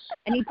gosh.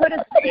 And he put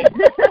his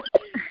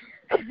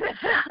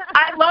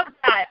I love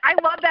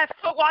that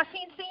foot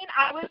washing scene.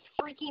 I was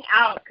freaking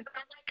out because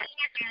I'm like, oh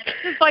my God,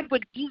 this is like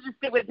what Jesus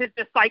did with his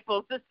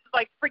disciples. This is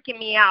like freaking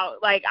me out.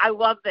 Like, I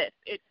love this.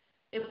 It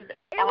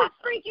was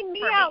freaking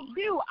me out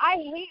too. I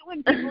hate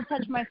when people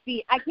touch my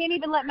feet. I can't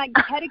even let my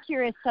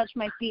pedicurist touch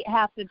my feet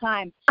half the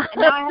time. And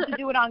now I have to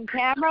do it on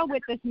camera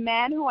with this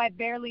man who I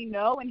barely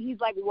know, and he's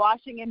like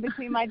washing in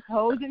between my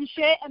toes and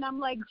shit. And I'm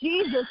like,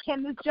 Jesus,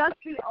 can this just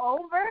be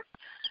over?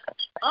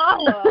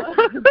 Oh.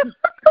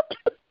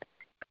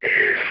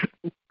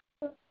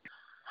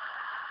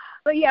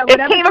 But yeah,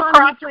 it came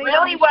across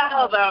really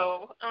well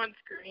though on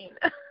screen.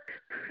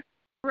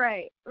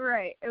 Right.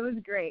 It was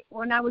great.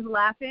 When I was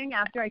laughing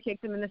after I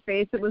kicked him in the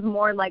face, it was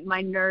more like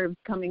my nerves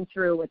coming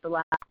through with the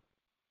laugh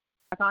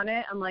on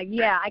it. I'm like,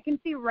 yeah, I can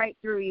see right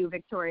through you,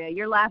 Victoria.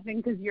 You're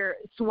laughing because you're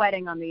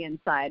sweating on the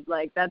inside.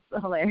 Like, that's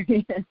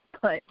hilarious.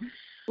 But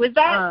was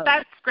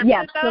that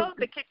scripted though?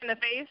 The kick in the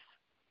face?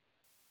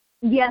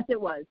 Yes, it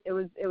was. It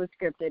was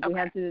scripted. Okay. We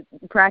had to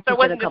practice it a couple times. So it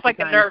wasn't just like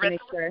a nervous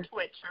sure.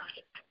 twitch.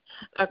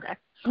 Okay.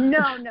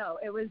 No.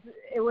 It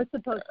was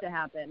supposed to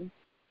happen.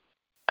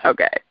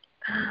 Okay.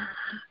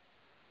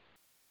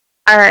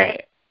 All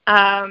right.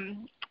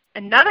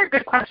 Another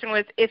good question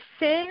was, if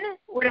Sin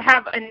were to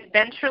have an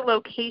adventure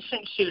location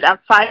shoot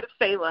outside of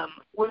Salem,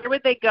 where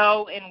would they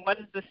go and what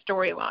is the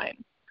storyline?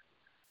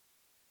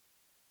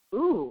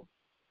 Ooh.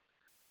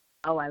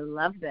 Oh, I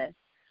love this.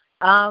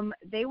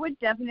 They would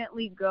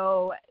definitely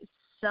go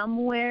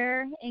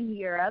somewhere in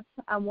Europe.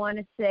 I want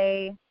to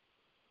say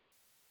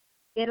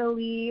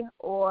Italy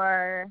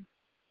or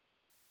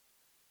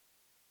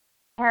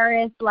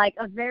Paris, like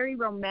a very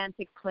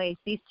romantic place.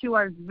 These two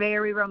are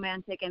very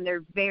romantic and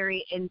they're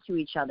very into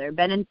each other.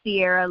 Ben and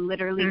Ciara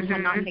literally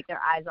cannot take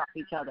their eyes off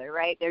each other,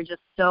 right? They're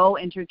just so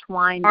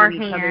intertwined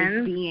in each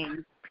other's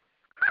beings.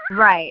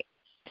 Right.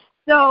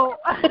 So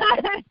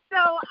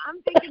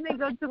I'm thinking they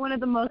go to one of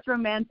the most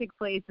romantic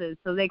places.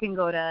 So they can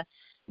go to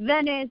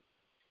Venice,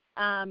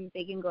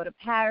 they can go to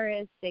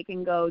Paris, they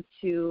can go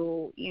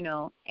to,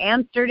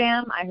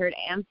 Amsterdam. I heard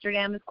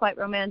Amsterdam is quite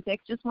romantic,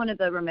 just one of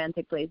the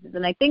romantic places.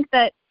 And I think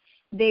that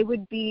they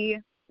would be,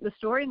 the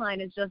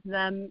storyline is just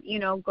them,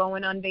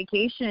 going on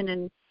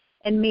vacation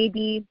and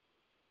maybe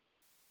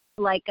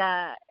like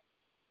a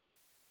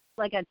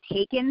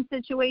Taken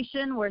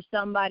situation where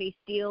somebody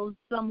steals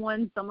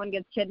someone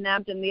gets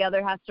kidnapped, and the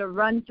other has to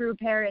run through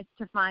Paris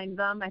to find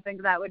them. I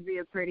think that would be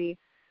a pretty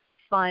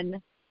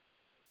fun,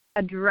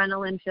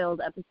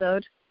 adrenaline-filled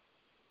episode.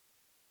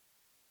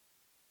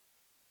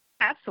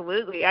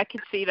 Absolutely. I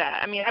could see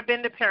that. I mean, I've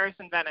been to Paris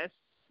and Venice,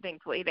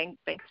 thankfully,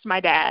 thanks to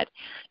my dad,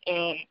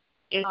 and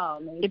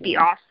it'd be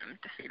awesome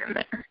to see them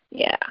there.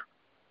 Yeah.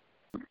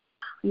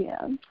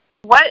 Yeah.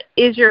 What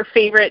is your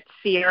favorite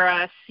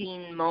Ciara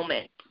scene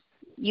moment?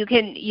 You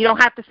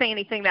don't have to say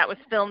anything that was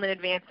filmed in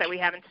advance that we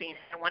haven't seen.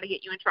 I don't want to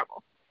get you in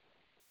trouble.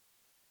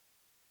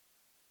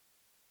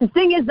 The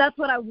thing is, that's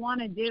what I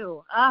want to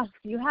do.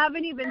 You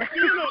haven't even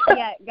seen it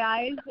yet,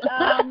 guys.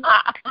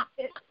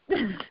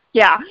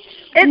 Yeah.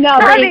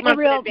 It's for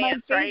real. My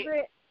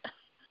favorite.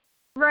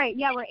 Right.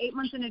 Yeah, we're 8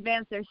 months in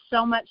advance. There's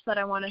so much that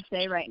I want to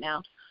say right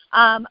now.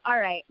 All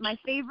right. My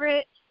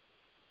favorite,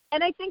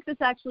 and I think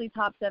this actually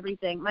tops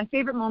everything. My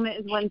favorite moment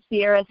is when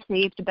Ciara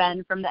saved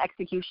Ben from the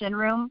execution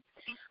room.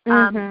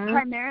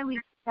 Primarily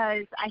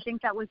because I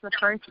think that was the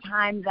first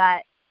time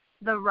that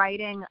the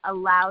writing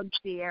allowed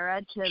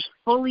Ciara to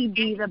fully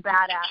be the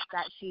badass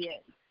that she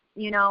is.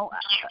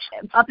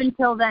 Up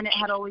until then, it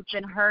had always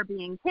been her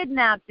being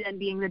kidnapped and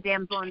being the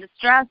damsel in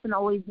distress and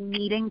always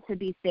needing to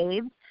be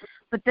saved.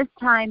 But this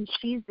time,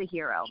 she's the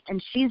hero,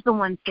 and she's the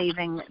one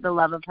saving the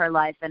love of her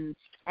life and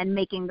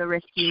making the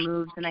risky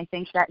moves. And I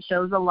think that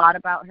shows a lot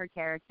about her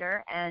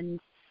character. And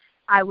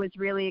I was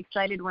really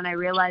excited when I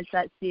realized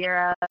that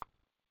Ciara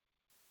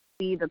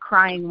be the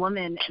crying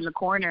woman in the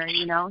corner.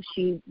 You know,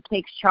 she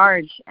takes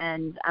charge,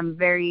 and I'm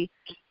very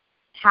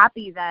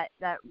happy that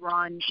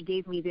Ron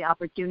gave me the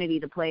opportunity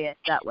to play it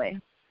that way.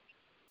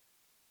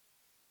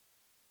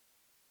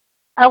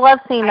 I love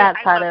seeing that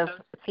side of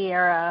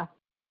Ciara,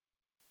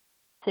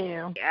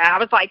 too. Yeah, I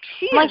was like,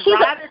 she's ride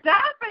or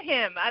die for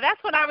him.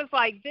 That's when I was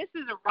like, this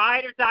is a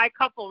ride or die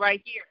couple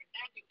right here.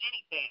 They'll do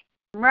anything.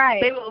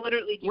 Right. They will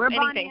literally do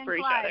anything for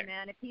each other.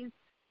 Man.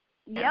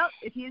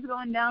 If he's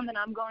going down, then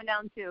I'm going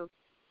down too.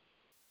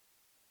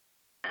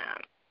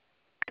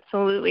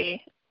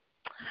 Absolutely.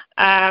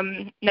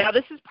 Now,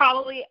 this is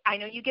probably, I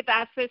know you get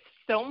asked this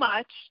so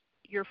much,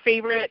 your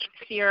favorite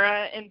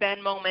Ciara and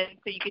Ben moment,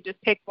 so you could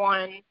just pick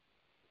one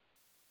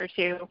or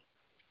two.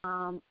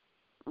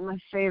 My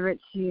favorite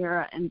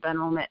Ciara and Ben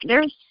moment.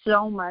 There's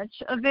so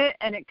much of it,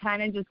 and it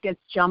kind of just gets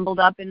jumbled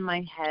up in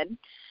my head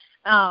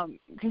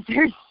because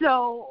there's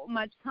so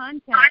much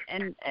content.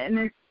 And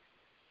it's,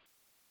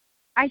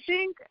 I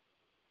think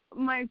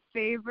my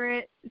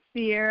favorite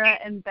Ciara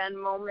and Ben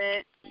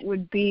moment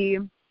would be,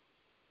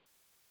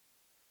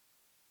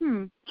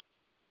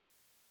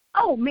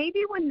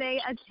 maybe when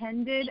they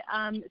attended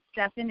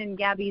Stefan and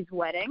Gabby's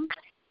wedding.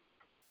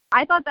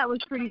 I thought that was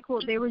pretty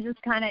cool. They were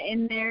just kind of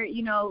in there,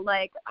 you know,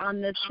 like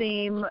on the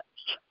same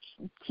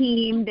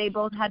team. They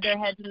both had their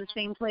heads in the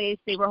same place.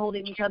 They were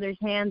holding each other's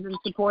hands and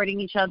supporting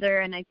each other,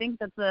 and I think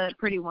that's a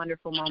pretty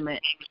wonderful moment.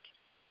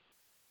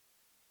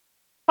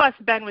 Plus,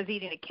 Ben was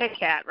eating a Kit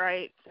Kat,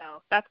 right?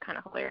 So that's kind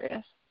of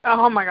hilarious.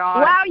 Oh, my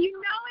God. Wow, you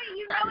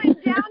know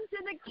it down to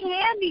the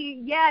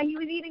candy. Yeah, he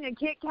was eating a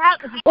Kit Kat,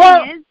 but the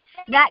thing is,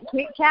 that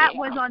Kit Kat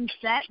was on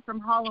set from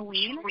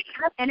Halloween,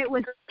 and it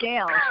was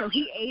stale. So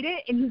he ate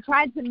it, and he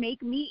tried to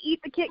make me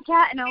eat the Kit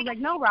Kat, and I was like,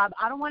 no, Rob,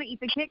 I don't want to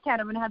eat the Kit Kat.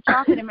 I'm going to have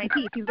chocolate in my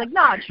teeth. He was like,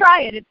 no,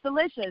 try it. It's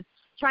delicious.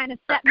 Trying to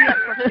set me up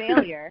for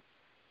failure,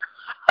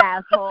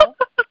 asshole.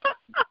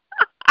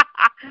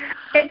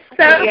 It's so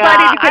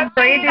funny because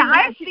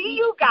I see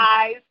you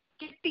guys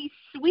get these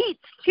sweets,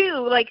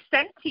 too, like,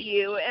 sent to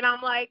you, and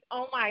I'm like,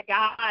 oh, my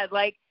God.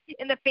 Like,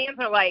 and the fans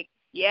are like,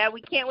 yeah,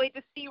 we can't wait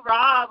to see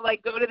Rob,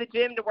 like, go to the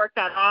gym to work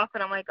that off.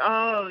 And I'm like,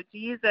 oh,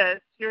 Jesus,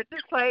 you're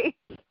just, like,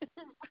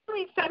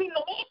 really setting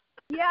the lead.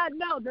 Yeah,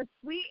 no, the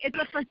sweet, it's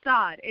a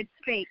facade. It's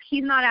fake.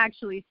 He's not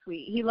actually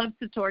sweet. He loves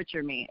to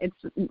torture me.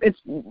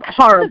 It's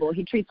horrible.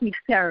 He treats me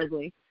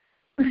terribly.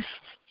 That's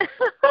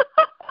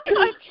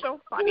so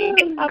funny.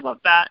 I love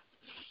that.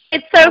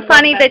 It's so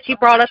funny that you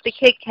brought up the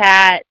Kit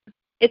Kat.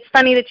 It's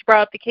funny that you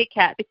brought up the Kit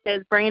Kat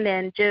because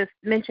Brandon just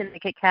mentioned the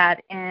Kit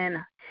Kat, and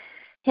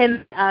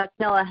him,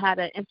 Camilla had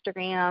an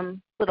Instagram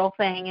little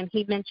thing, and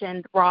he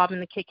mentioned Rob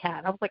and the Kit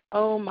Kat. I was like,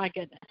 oh, my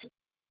goodness.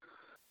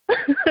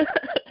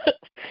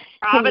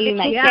 Rob and the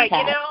Kit Kat.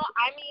 You know,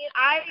 I mean,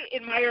 I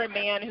admire a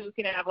man who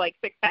can have, like,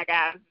 six-pack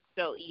abs and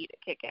still eat a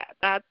Kit Kat.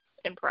 That's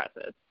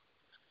impressive.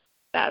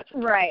 That's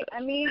right. I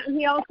mean,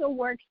 he also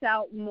works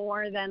out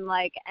more than,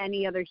 like,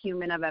 any other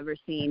human I've ever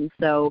seen.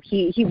 So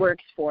he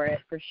works for it,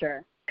 for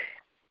sure.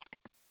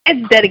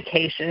 It's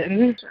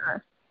dedication.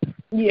 Sure.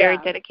 Yeah. Very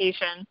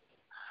dedication.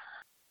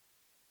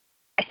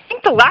 I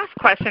think the last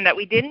question that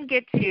we didn't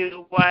get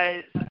to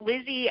was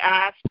Lizzie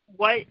asked,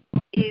 what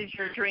is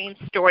your dream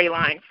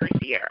storyline for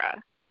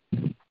Ciara?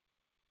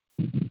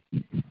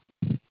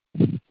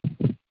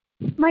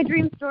 My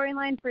dream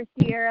storyline for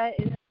Ciara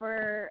is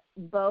for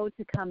Beau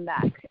to come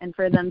back and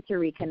for them to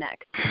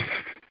reconnect.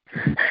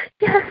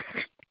 Yes,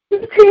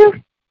 me too.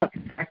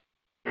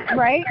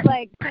 Right?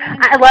 Like,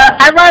 I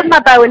love my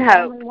Beau and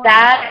Hope.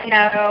 That, you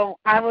know,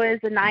 I was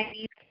a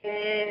 90s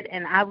kid,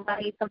 and I love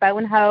me some Beau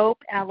and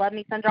Hope, and I love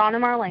me some John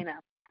and Marlena.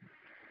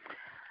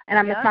 And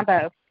I miss my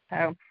Beau.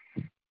 So.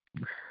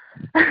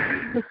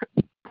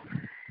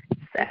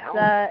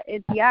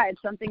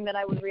 It's something that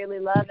I would really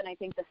love, and I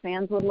think the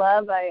fans would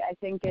love. I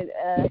think it.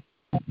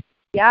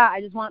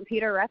 I just want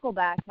Peter Reckle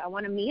back. I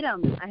want to meet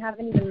him. I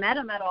haven't even met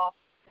him at all.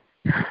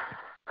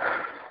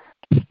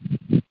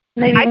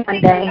 Maybe I one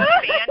think day.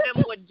 the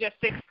fandom would just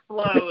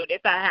explode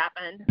if that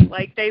happened.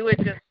 Like, they would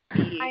just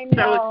be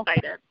so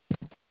excited.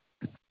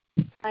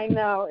 I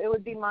know. It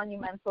would be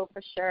monumental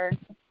for sure.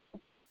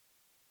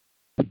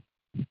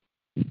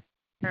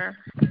 Sure.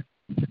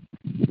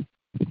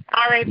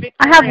 All right, Victoria.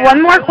 I have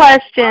one more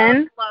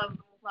question.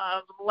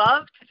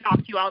 Love to talk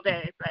to you all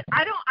day, but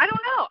I don't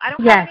know. I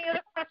don't have any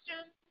other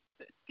questions.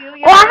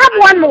 Celia, well, I have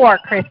one more,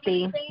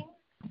 Christy.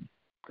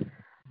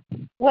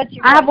 What's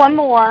your I have one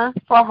more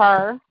for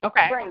her.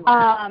 Okay.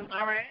 All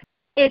right.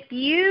 If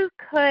you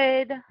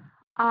could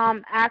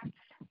ask,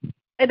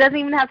 it doesn't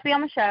even have to be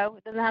on the show.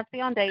 It doesn't have to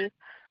be on Days.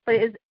 But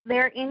is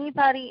there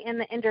anybody in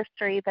the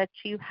industry that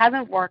you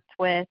haven't worked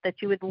with that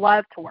you would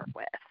love to work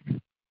with?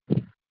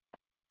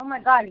 Oh, my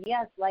God,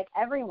 yes, like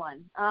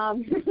everyone. I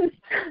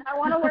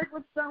want to work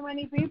with so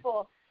many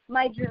people.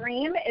 My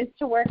dream is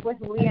to work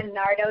with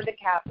Leonardo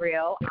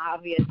DiCaprio,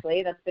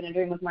 obviously. That's been a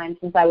dream of mine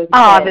since I was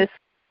a kid.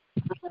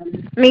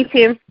 Me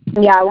too.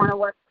 Yeah, I want to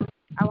work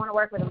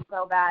with him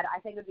so bad. I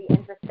think it would be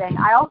interesting.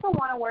 I also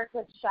want to work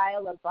with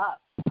Shia LaBeouf.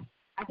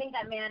 I think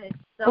that man is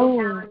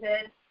so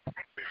talented.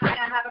 I kind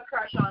of have a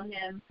crush on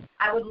him.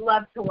 I would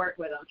love to work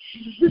with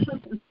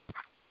him.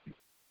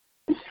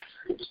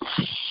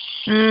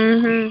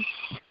 Mhm.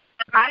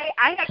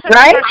 I had such a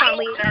crush on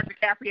Leonardo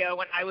DiCaprio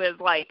when I was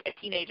like a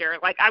teenager.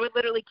 Like I would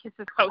literally kiss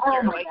his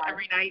poster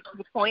every night to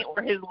the point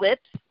where his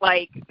lips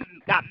like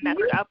got messed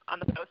up on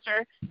the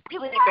poster.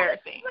 Really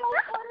embarrassing.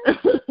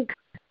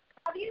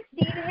 Have you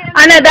seen him?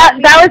 I know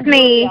that was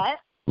me.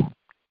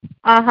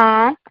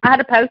 I had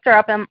a poster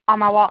up on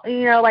my wall.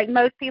 You know, like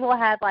most people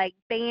had like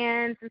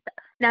bands and stuff.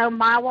 No,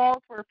 my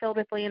walls were filled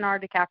with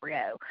Leonardo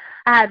DiCaprio.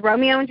 I had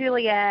Romeo and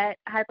Juliet.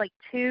 I had like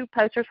 2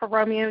 posters for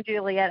Romeo and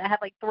Juliet. I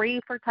had like 3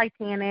 for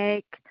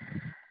Titanic.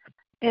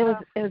 It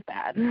was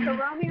bad. So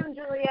Romeo and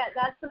Juliet,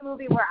 that's the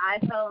movie where I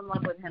fell in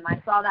love with him. I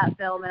saw that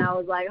film and I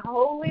was like,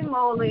 holy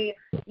moly,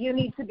 you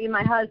need to be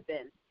my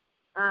husband.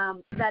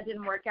 That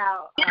didn't work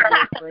out,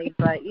 obviously,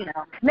 but you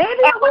know, maybe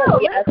it will.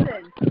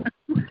 Listen,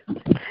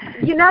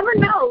 you never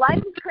know. Life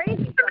is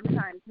crazy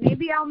sometimes.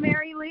 Maybe I'll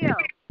marry Leo.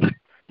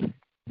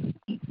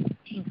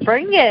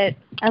 Bring it,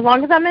 as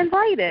long as I'm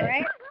invited.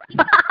 Right?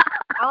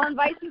 I'll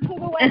invite you to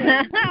the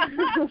wedding.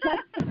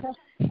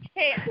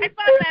 Hey, I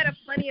thought that of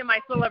plenty of my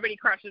celebrity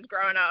crushes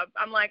growing up.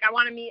 I'm like, I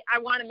want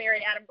to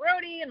marry Adam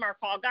Brody and Mark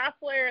Paul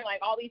Gosselaar and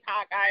like all these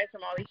hot guys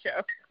from all these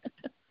shows.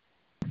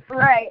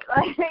 Right.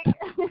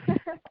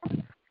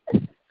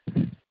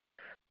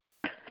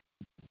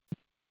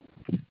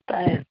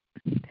 But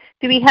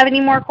do we have any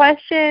more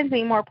questions?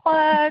 Any more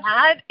plugs?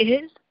 That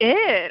is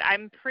it.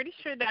 I'm pretty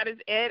sure that is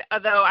it.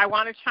 Although I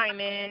want to chime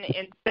in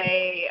and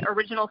say,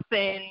 Original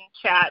Sin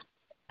chat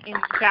in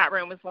the chat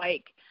room was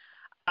like,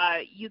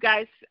 you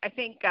guys, I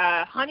think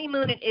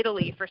honeymoon in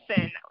Italy for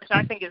Sin, which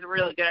I think is a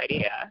really good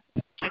idea.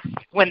 Just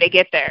when they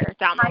get there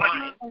down the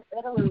line.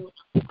 Italy.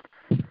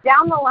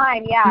 Down the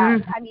line, yeah.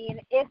 I mean,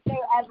 if they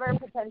ever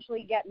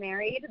potentially get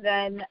married,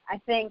 then I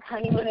think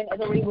honeymoon in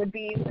Italy would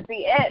be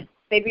it.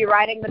 They'd be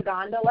riding the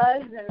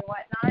gondolas and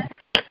whatnot.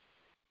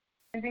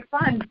 It'd be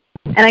fun.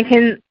 And I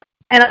can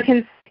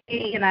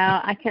see, you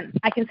know, I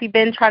can see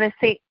Ben trying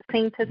to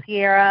sing to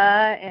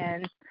Ciara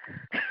and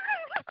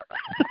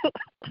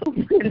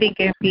be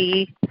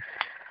goofy.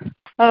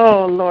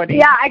 Oh Lordy.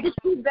 Yeah, I just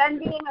see Ben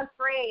being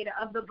afraid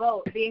of the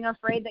boat, being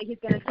afraid that he's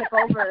going to tip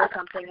over or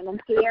something, and then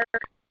Ciara,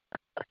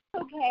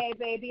 okay,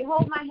 baby,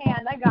 hold my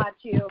hand, I got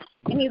you.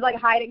 And he's like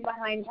hiding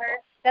behind her.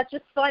 That's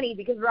just funny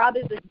because Rob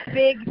is this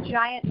big,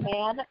 giant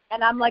man,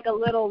 and I'm like a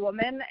little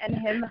woman, and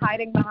him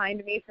hiding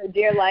behind me for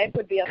dear life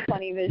would be a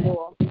funny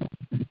visual.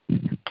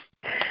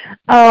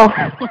 Oh.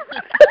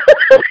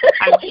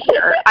 I'm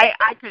sure.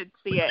 I could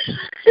see it.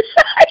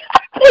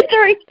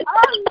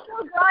 I'm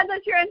so glad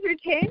that you're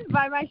entertained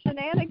by my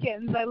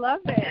shenanigans. I love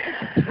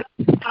it.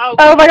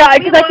 Oh my God,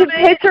 because I can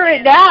picture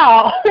it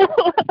now.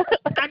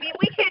 I mean,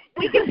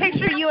 we can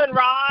picture you and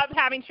Rob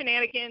having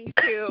shenanigans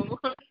too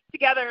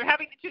together.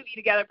 Having the two of you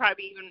together probably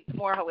be even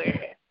more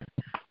hilarious.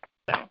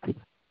 So.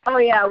 Oh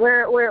yeah,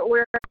 we're when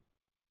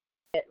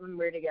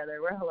we're together.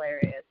 We're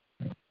hilarious.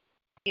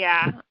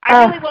 Yeah,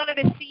 I really wanted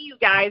to see you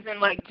guys in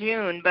like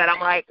June, but I'm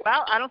like,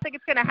 well, I don't think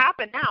it's gonna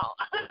happen now.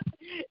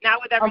 Now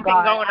with everything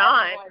going on.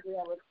 I have no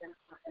idea what's gonna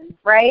happen.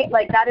 Right?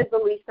 Like that is the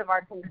least of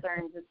our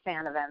concerns is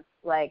fan events.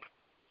 Like.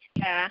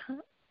 Yeah.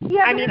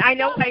 I mean, I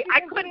know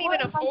I couldn't even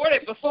afford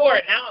it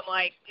before. Now I'm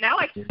like, now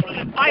I can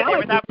fly there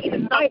without being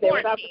in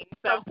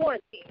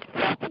quarantine.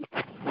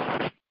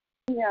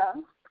 Yeah.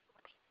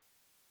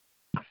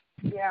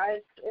 Yeah,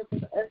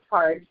 it's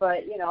hard,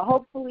 but you know,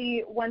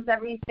 hopefully once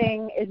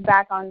everything is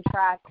back on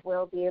track,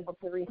 we'll be able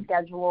to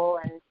reschedule,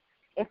 and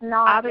if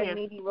not, then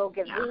maybe we'll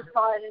get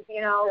refunds.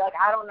 You know, like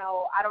I don't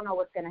know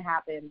what's gonna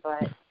happen,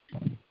 but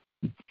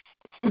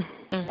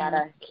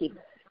gotta keep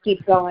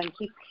going,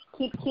 keep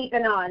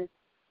keeping on.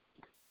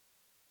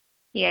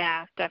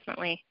 Yeah,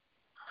 definitely.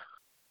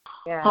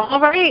 Yeah. All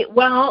right.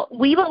 Well,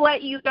 we will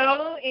let you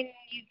go and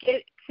you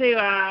get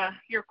to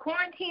your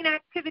quarantine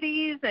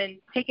activities and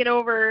taking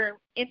over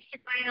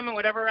Instagram and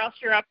whatever else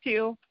you're up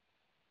to.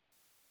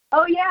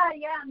 Oh yeah,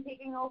 I'm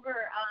taking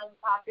over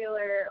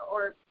Popular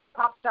or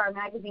Popstar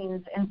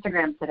Magazine's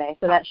Instagram today,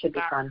 so that should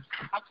be fun.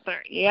 Popstar.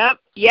 Yep.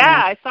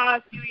 Yeah, I saw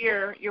a few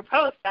of your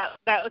posts.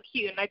 That looked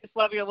cute, and I just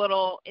love your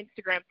little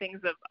Instagram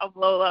things of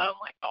Lola. I'm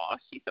like, oh,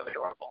 she's so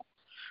adorable.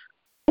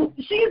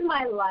 She's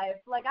my life.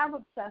 Like, I'm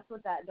obsessed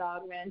with that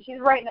dog, man. She's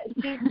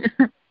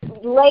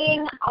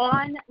laying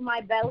on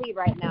my belly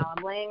right now.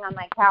 I'm laying on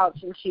my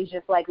couch, and she's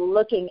just, like,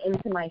 looking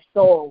into my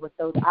soul with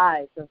those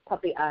eyes, those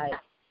puppy eyes.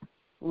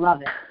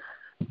 Love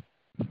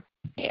it.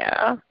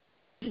 Yeah.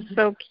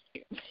 So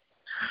cute.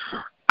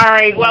 All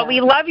right. Well,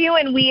 we love you,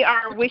 and we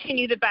are wishing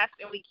you the best,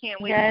 and we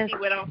can't wait to see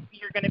what else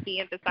you're going to be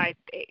in besides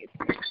Days.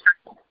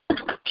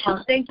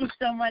 Oh, thank you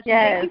so much.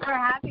 Yes. Thank you for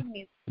having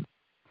me.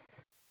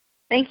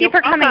 Thank you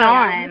for coming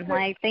on.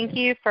 Like, thank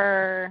you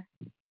for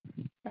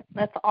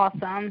That's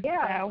awesome.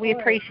 Yeah, So we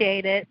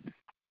appreciate it.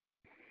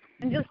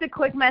 And just a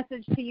quick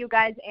message to you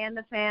guys and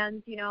the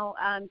fans,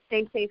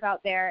 stay safe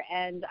out there,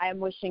 and I'm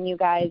wishing you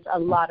guys a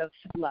lot of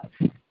love.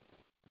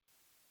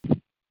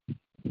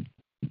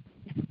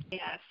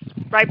 Yes,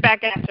 right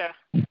back at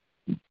you.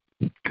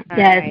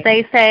 Yes,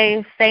 stay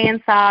safe, stay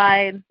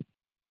inside,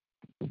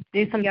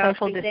 do some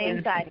social stay distancing,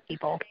 inside.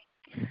 people.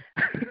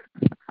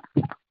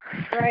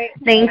 Right.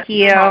 Thank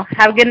you.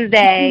 Have a good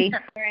day.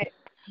 All right.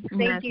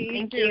 Thank you.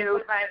 Thank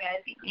you. Bye,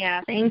 guys.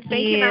 Yeah. Thank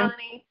Thank you,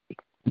 Melanie.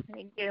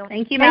 Thank you.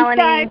 Thank you, Thanks, Melanie.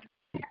 guys.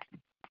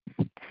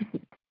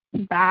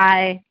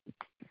 Bye.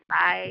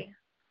 Bye.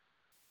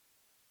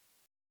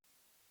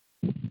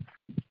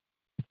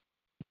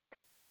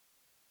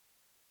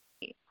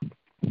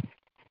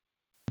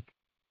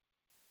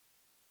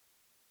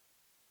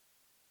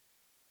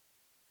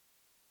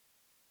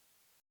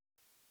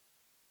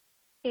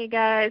 Hey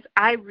guys,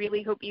 I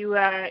really hope you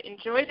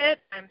enjoyed it.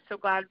 I'm so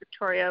glad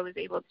Victoria was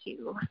able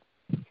to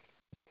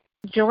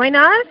join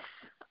us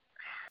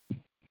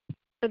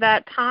for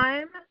that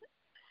time.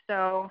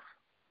 So,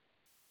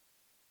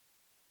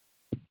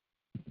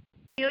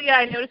 Celia,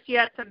 I noticed you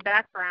had some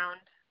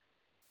background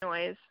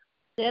noise.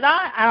 Did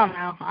I? I don't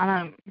know.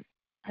 I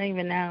don't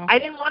even know. I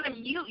didn't want to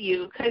mute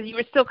you because you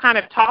were still kind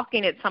of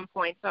talking at some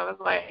point. So I was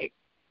like,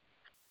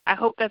 I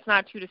hope that's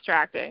not too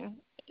distracting.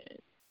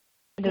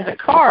 Doesn't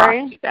come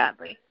across too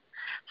badly.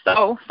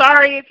 So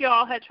sorry if you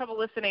all had trouble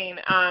listening.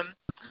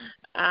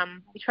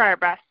 We try our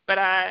best, but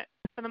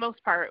for the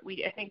most part,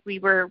 I think we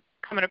were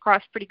coming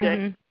across pretty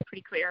good,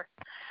 pretty clear.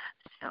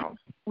 So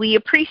we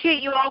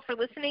appreciate you all for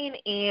listening,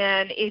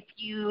 and if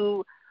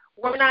you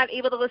were not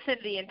able to listen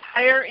to the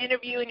entire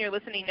interview and you're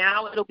listening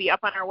now, it'll be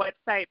up on our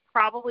website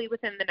probably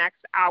within the next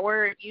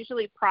hour. It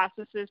usually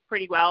processes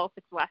pretty well if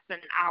it's less than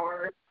an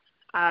hour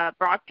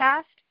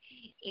broadcast,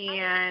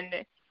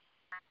 and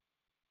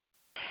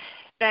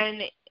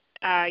then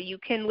you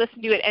can listen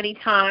to it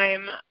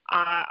anytime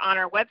on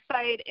our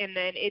website, and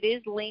then it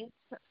is linked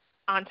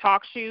on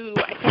TalkShoe.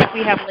 I think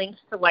we have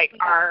links to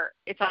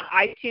it's on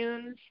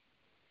iTunes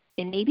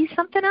and maybe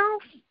something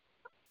else.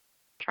 I'm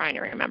trying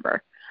to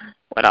remember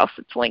what else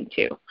it's linked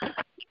to.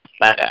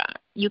 But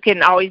you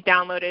can always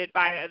download it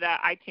via the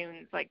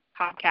iTunes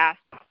podcast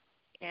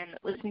and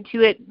listen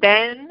to it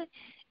then.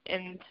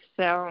 And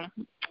so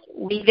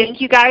we thank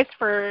you guys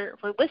for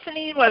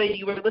listening, whether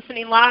you were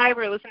listening live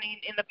or listening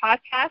in the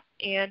podcast.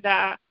 And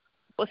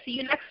we'll see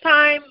you next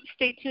time.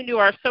 Stay tuned to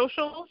our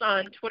socials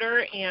on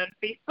Twitter and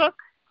Facebook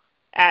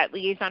at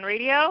Liaison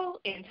Radio.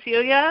 And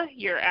Celia,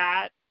 you're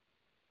at?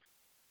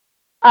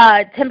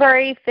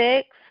 Temporary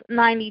Fix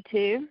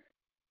 92.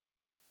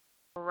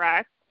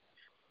 Correct.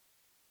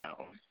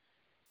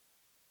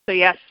 So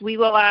yes, we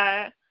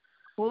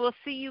will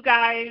see you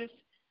guys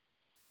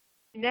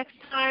next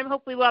time.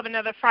 Hopefully we'll have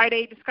another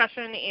Friday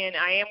discussion, and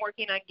I am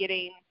working on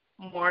getting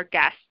more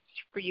guests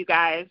for you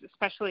guys,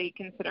 especially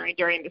considering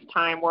during this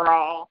time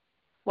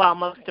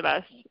most of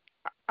us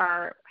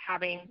are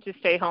having to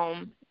stay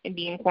home and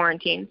be in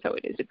quarantine. So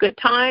it is a good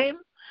time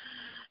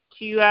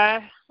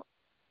to,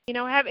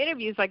 have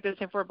interviews like this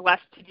if we're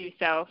blessed to do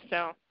so.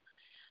 So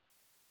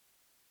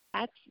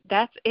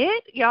that's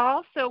it,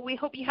 y'all. So we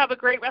hope you have a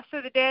great rest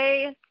of the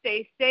day.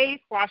 Stay safe,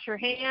 wash your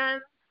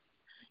hands,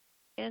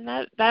 and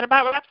that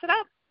about wraps it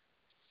up.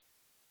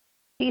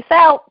 Peace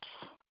out.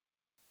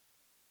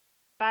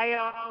 Bye,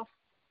 y'all.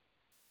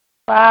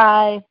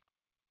 Bye.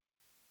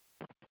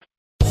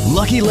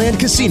 Lucky Land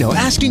Casino,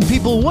 asking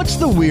people, what's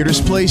the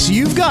weirdest place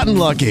you've gotten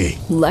lucky?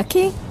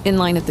 Lucky? In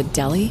line at the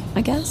deli,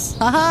 I guess?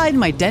 Aha, in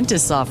my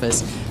dentist's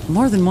office.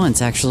 More than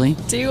once, actually.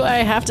 Do I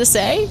have to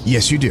say?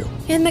 Yes, you do.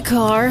 In the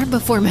car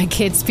before my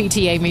kids'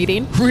 PTA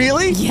meeting.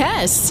 Really?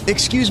 Yes.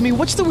 Excuse me,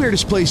 what's the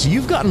weirdest place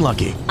you've gotten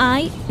lucky?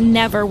 I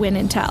never win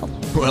and tell.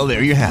 Well,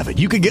 there you have it.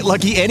 You can get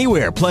lucky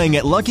anywhere, playing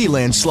at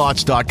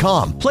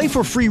LuckyLandSlots.com. Play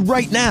for free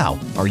right now.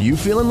 Are you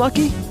feeling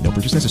lucky? No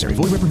purchase necessary.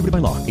 Void where prohibited by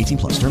law.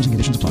 18+. Terms and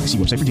conditions apply. See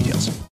website for details.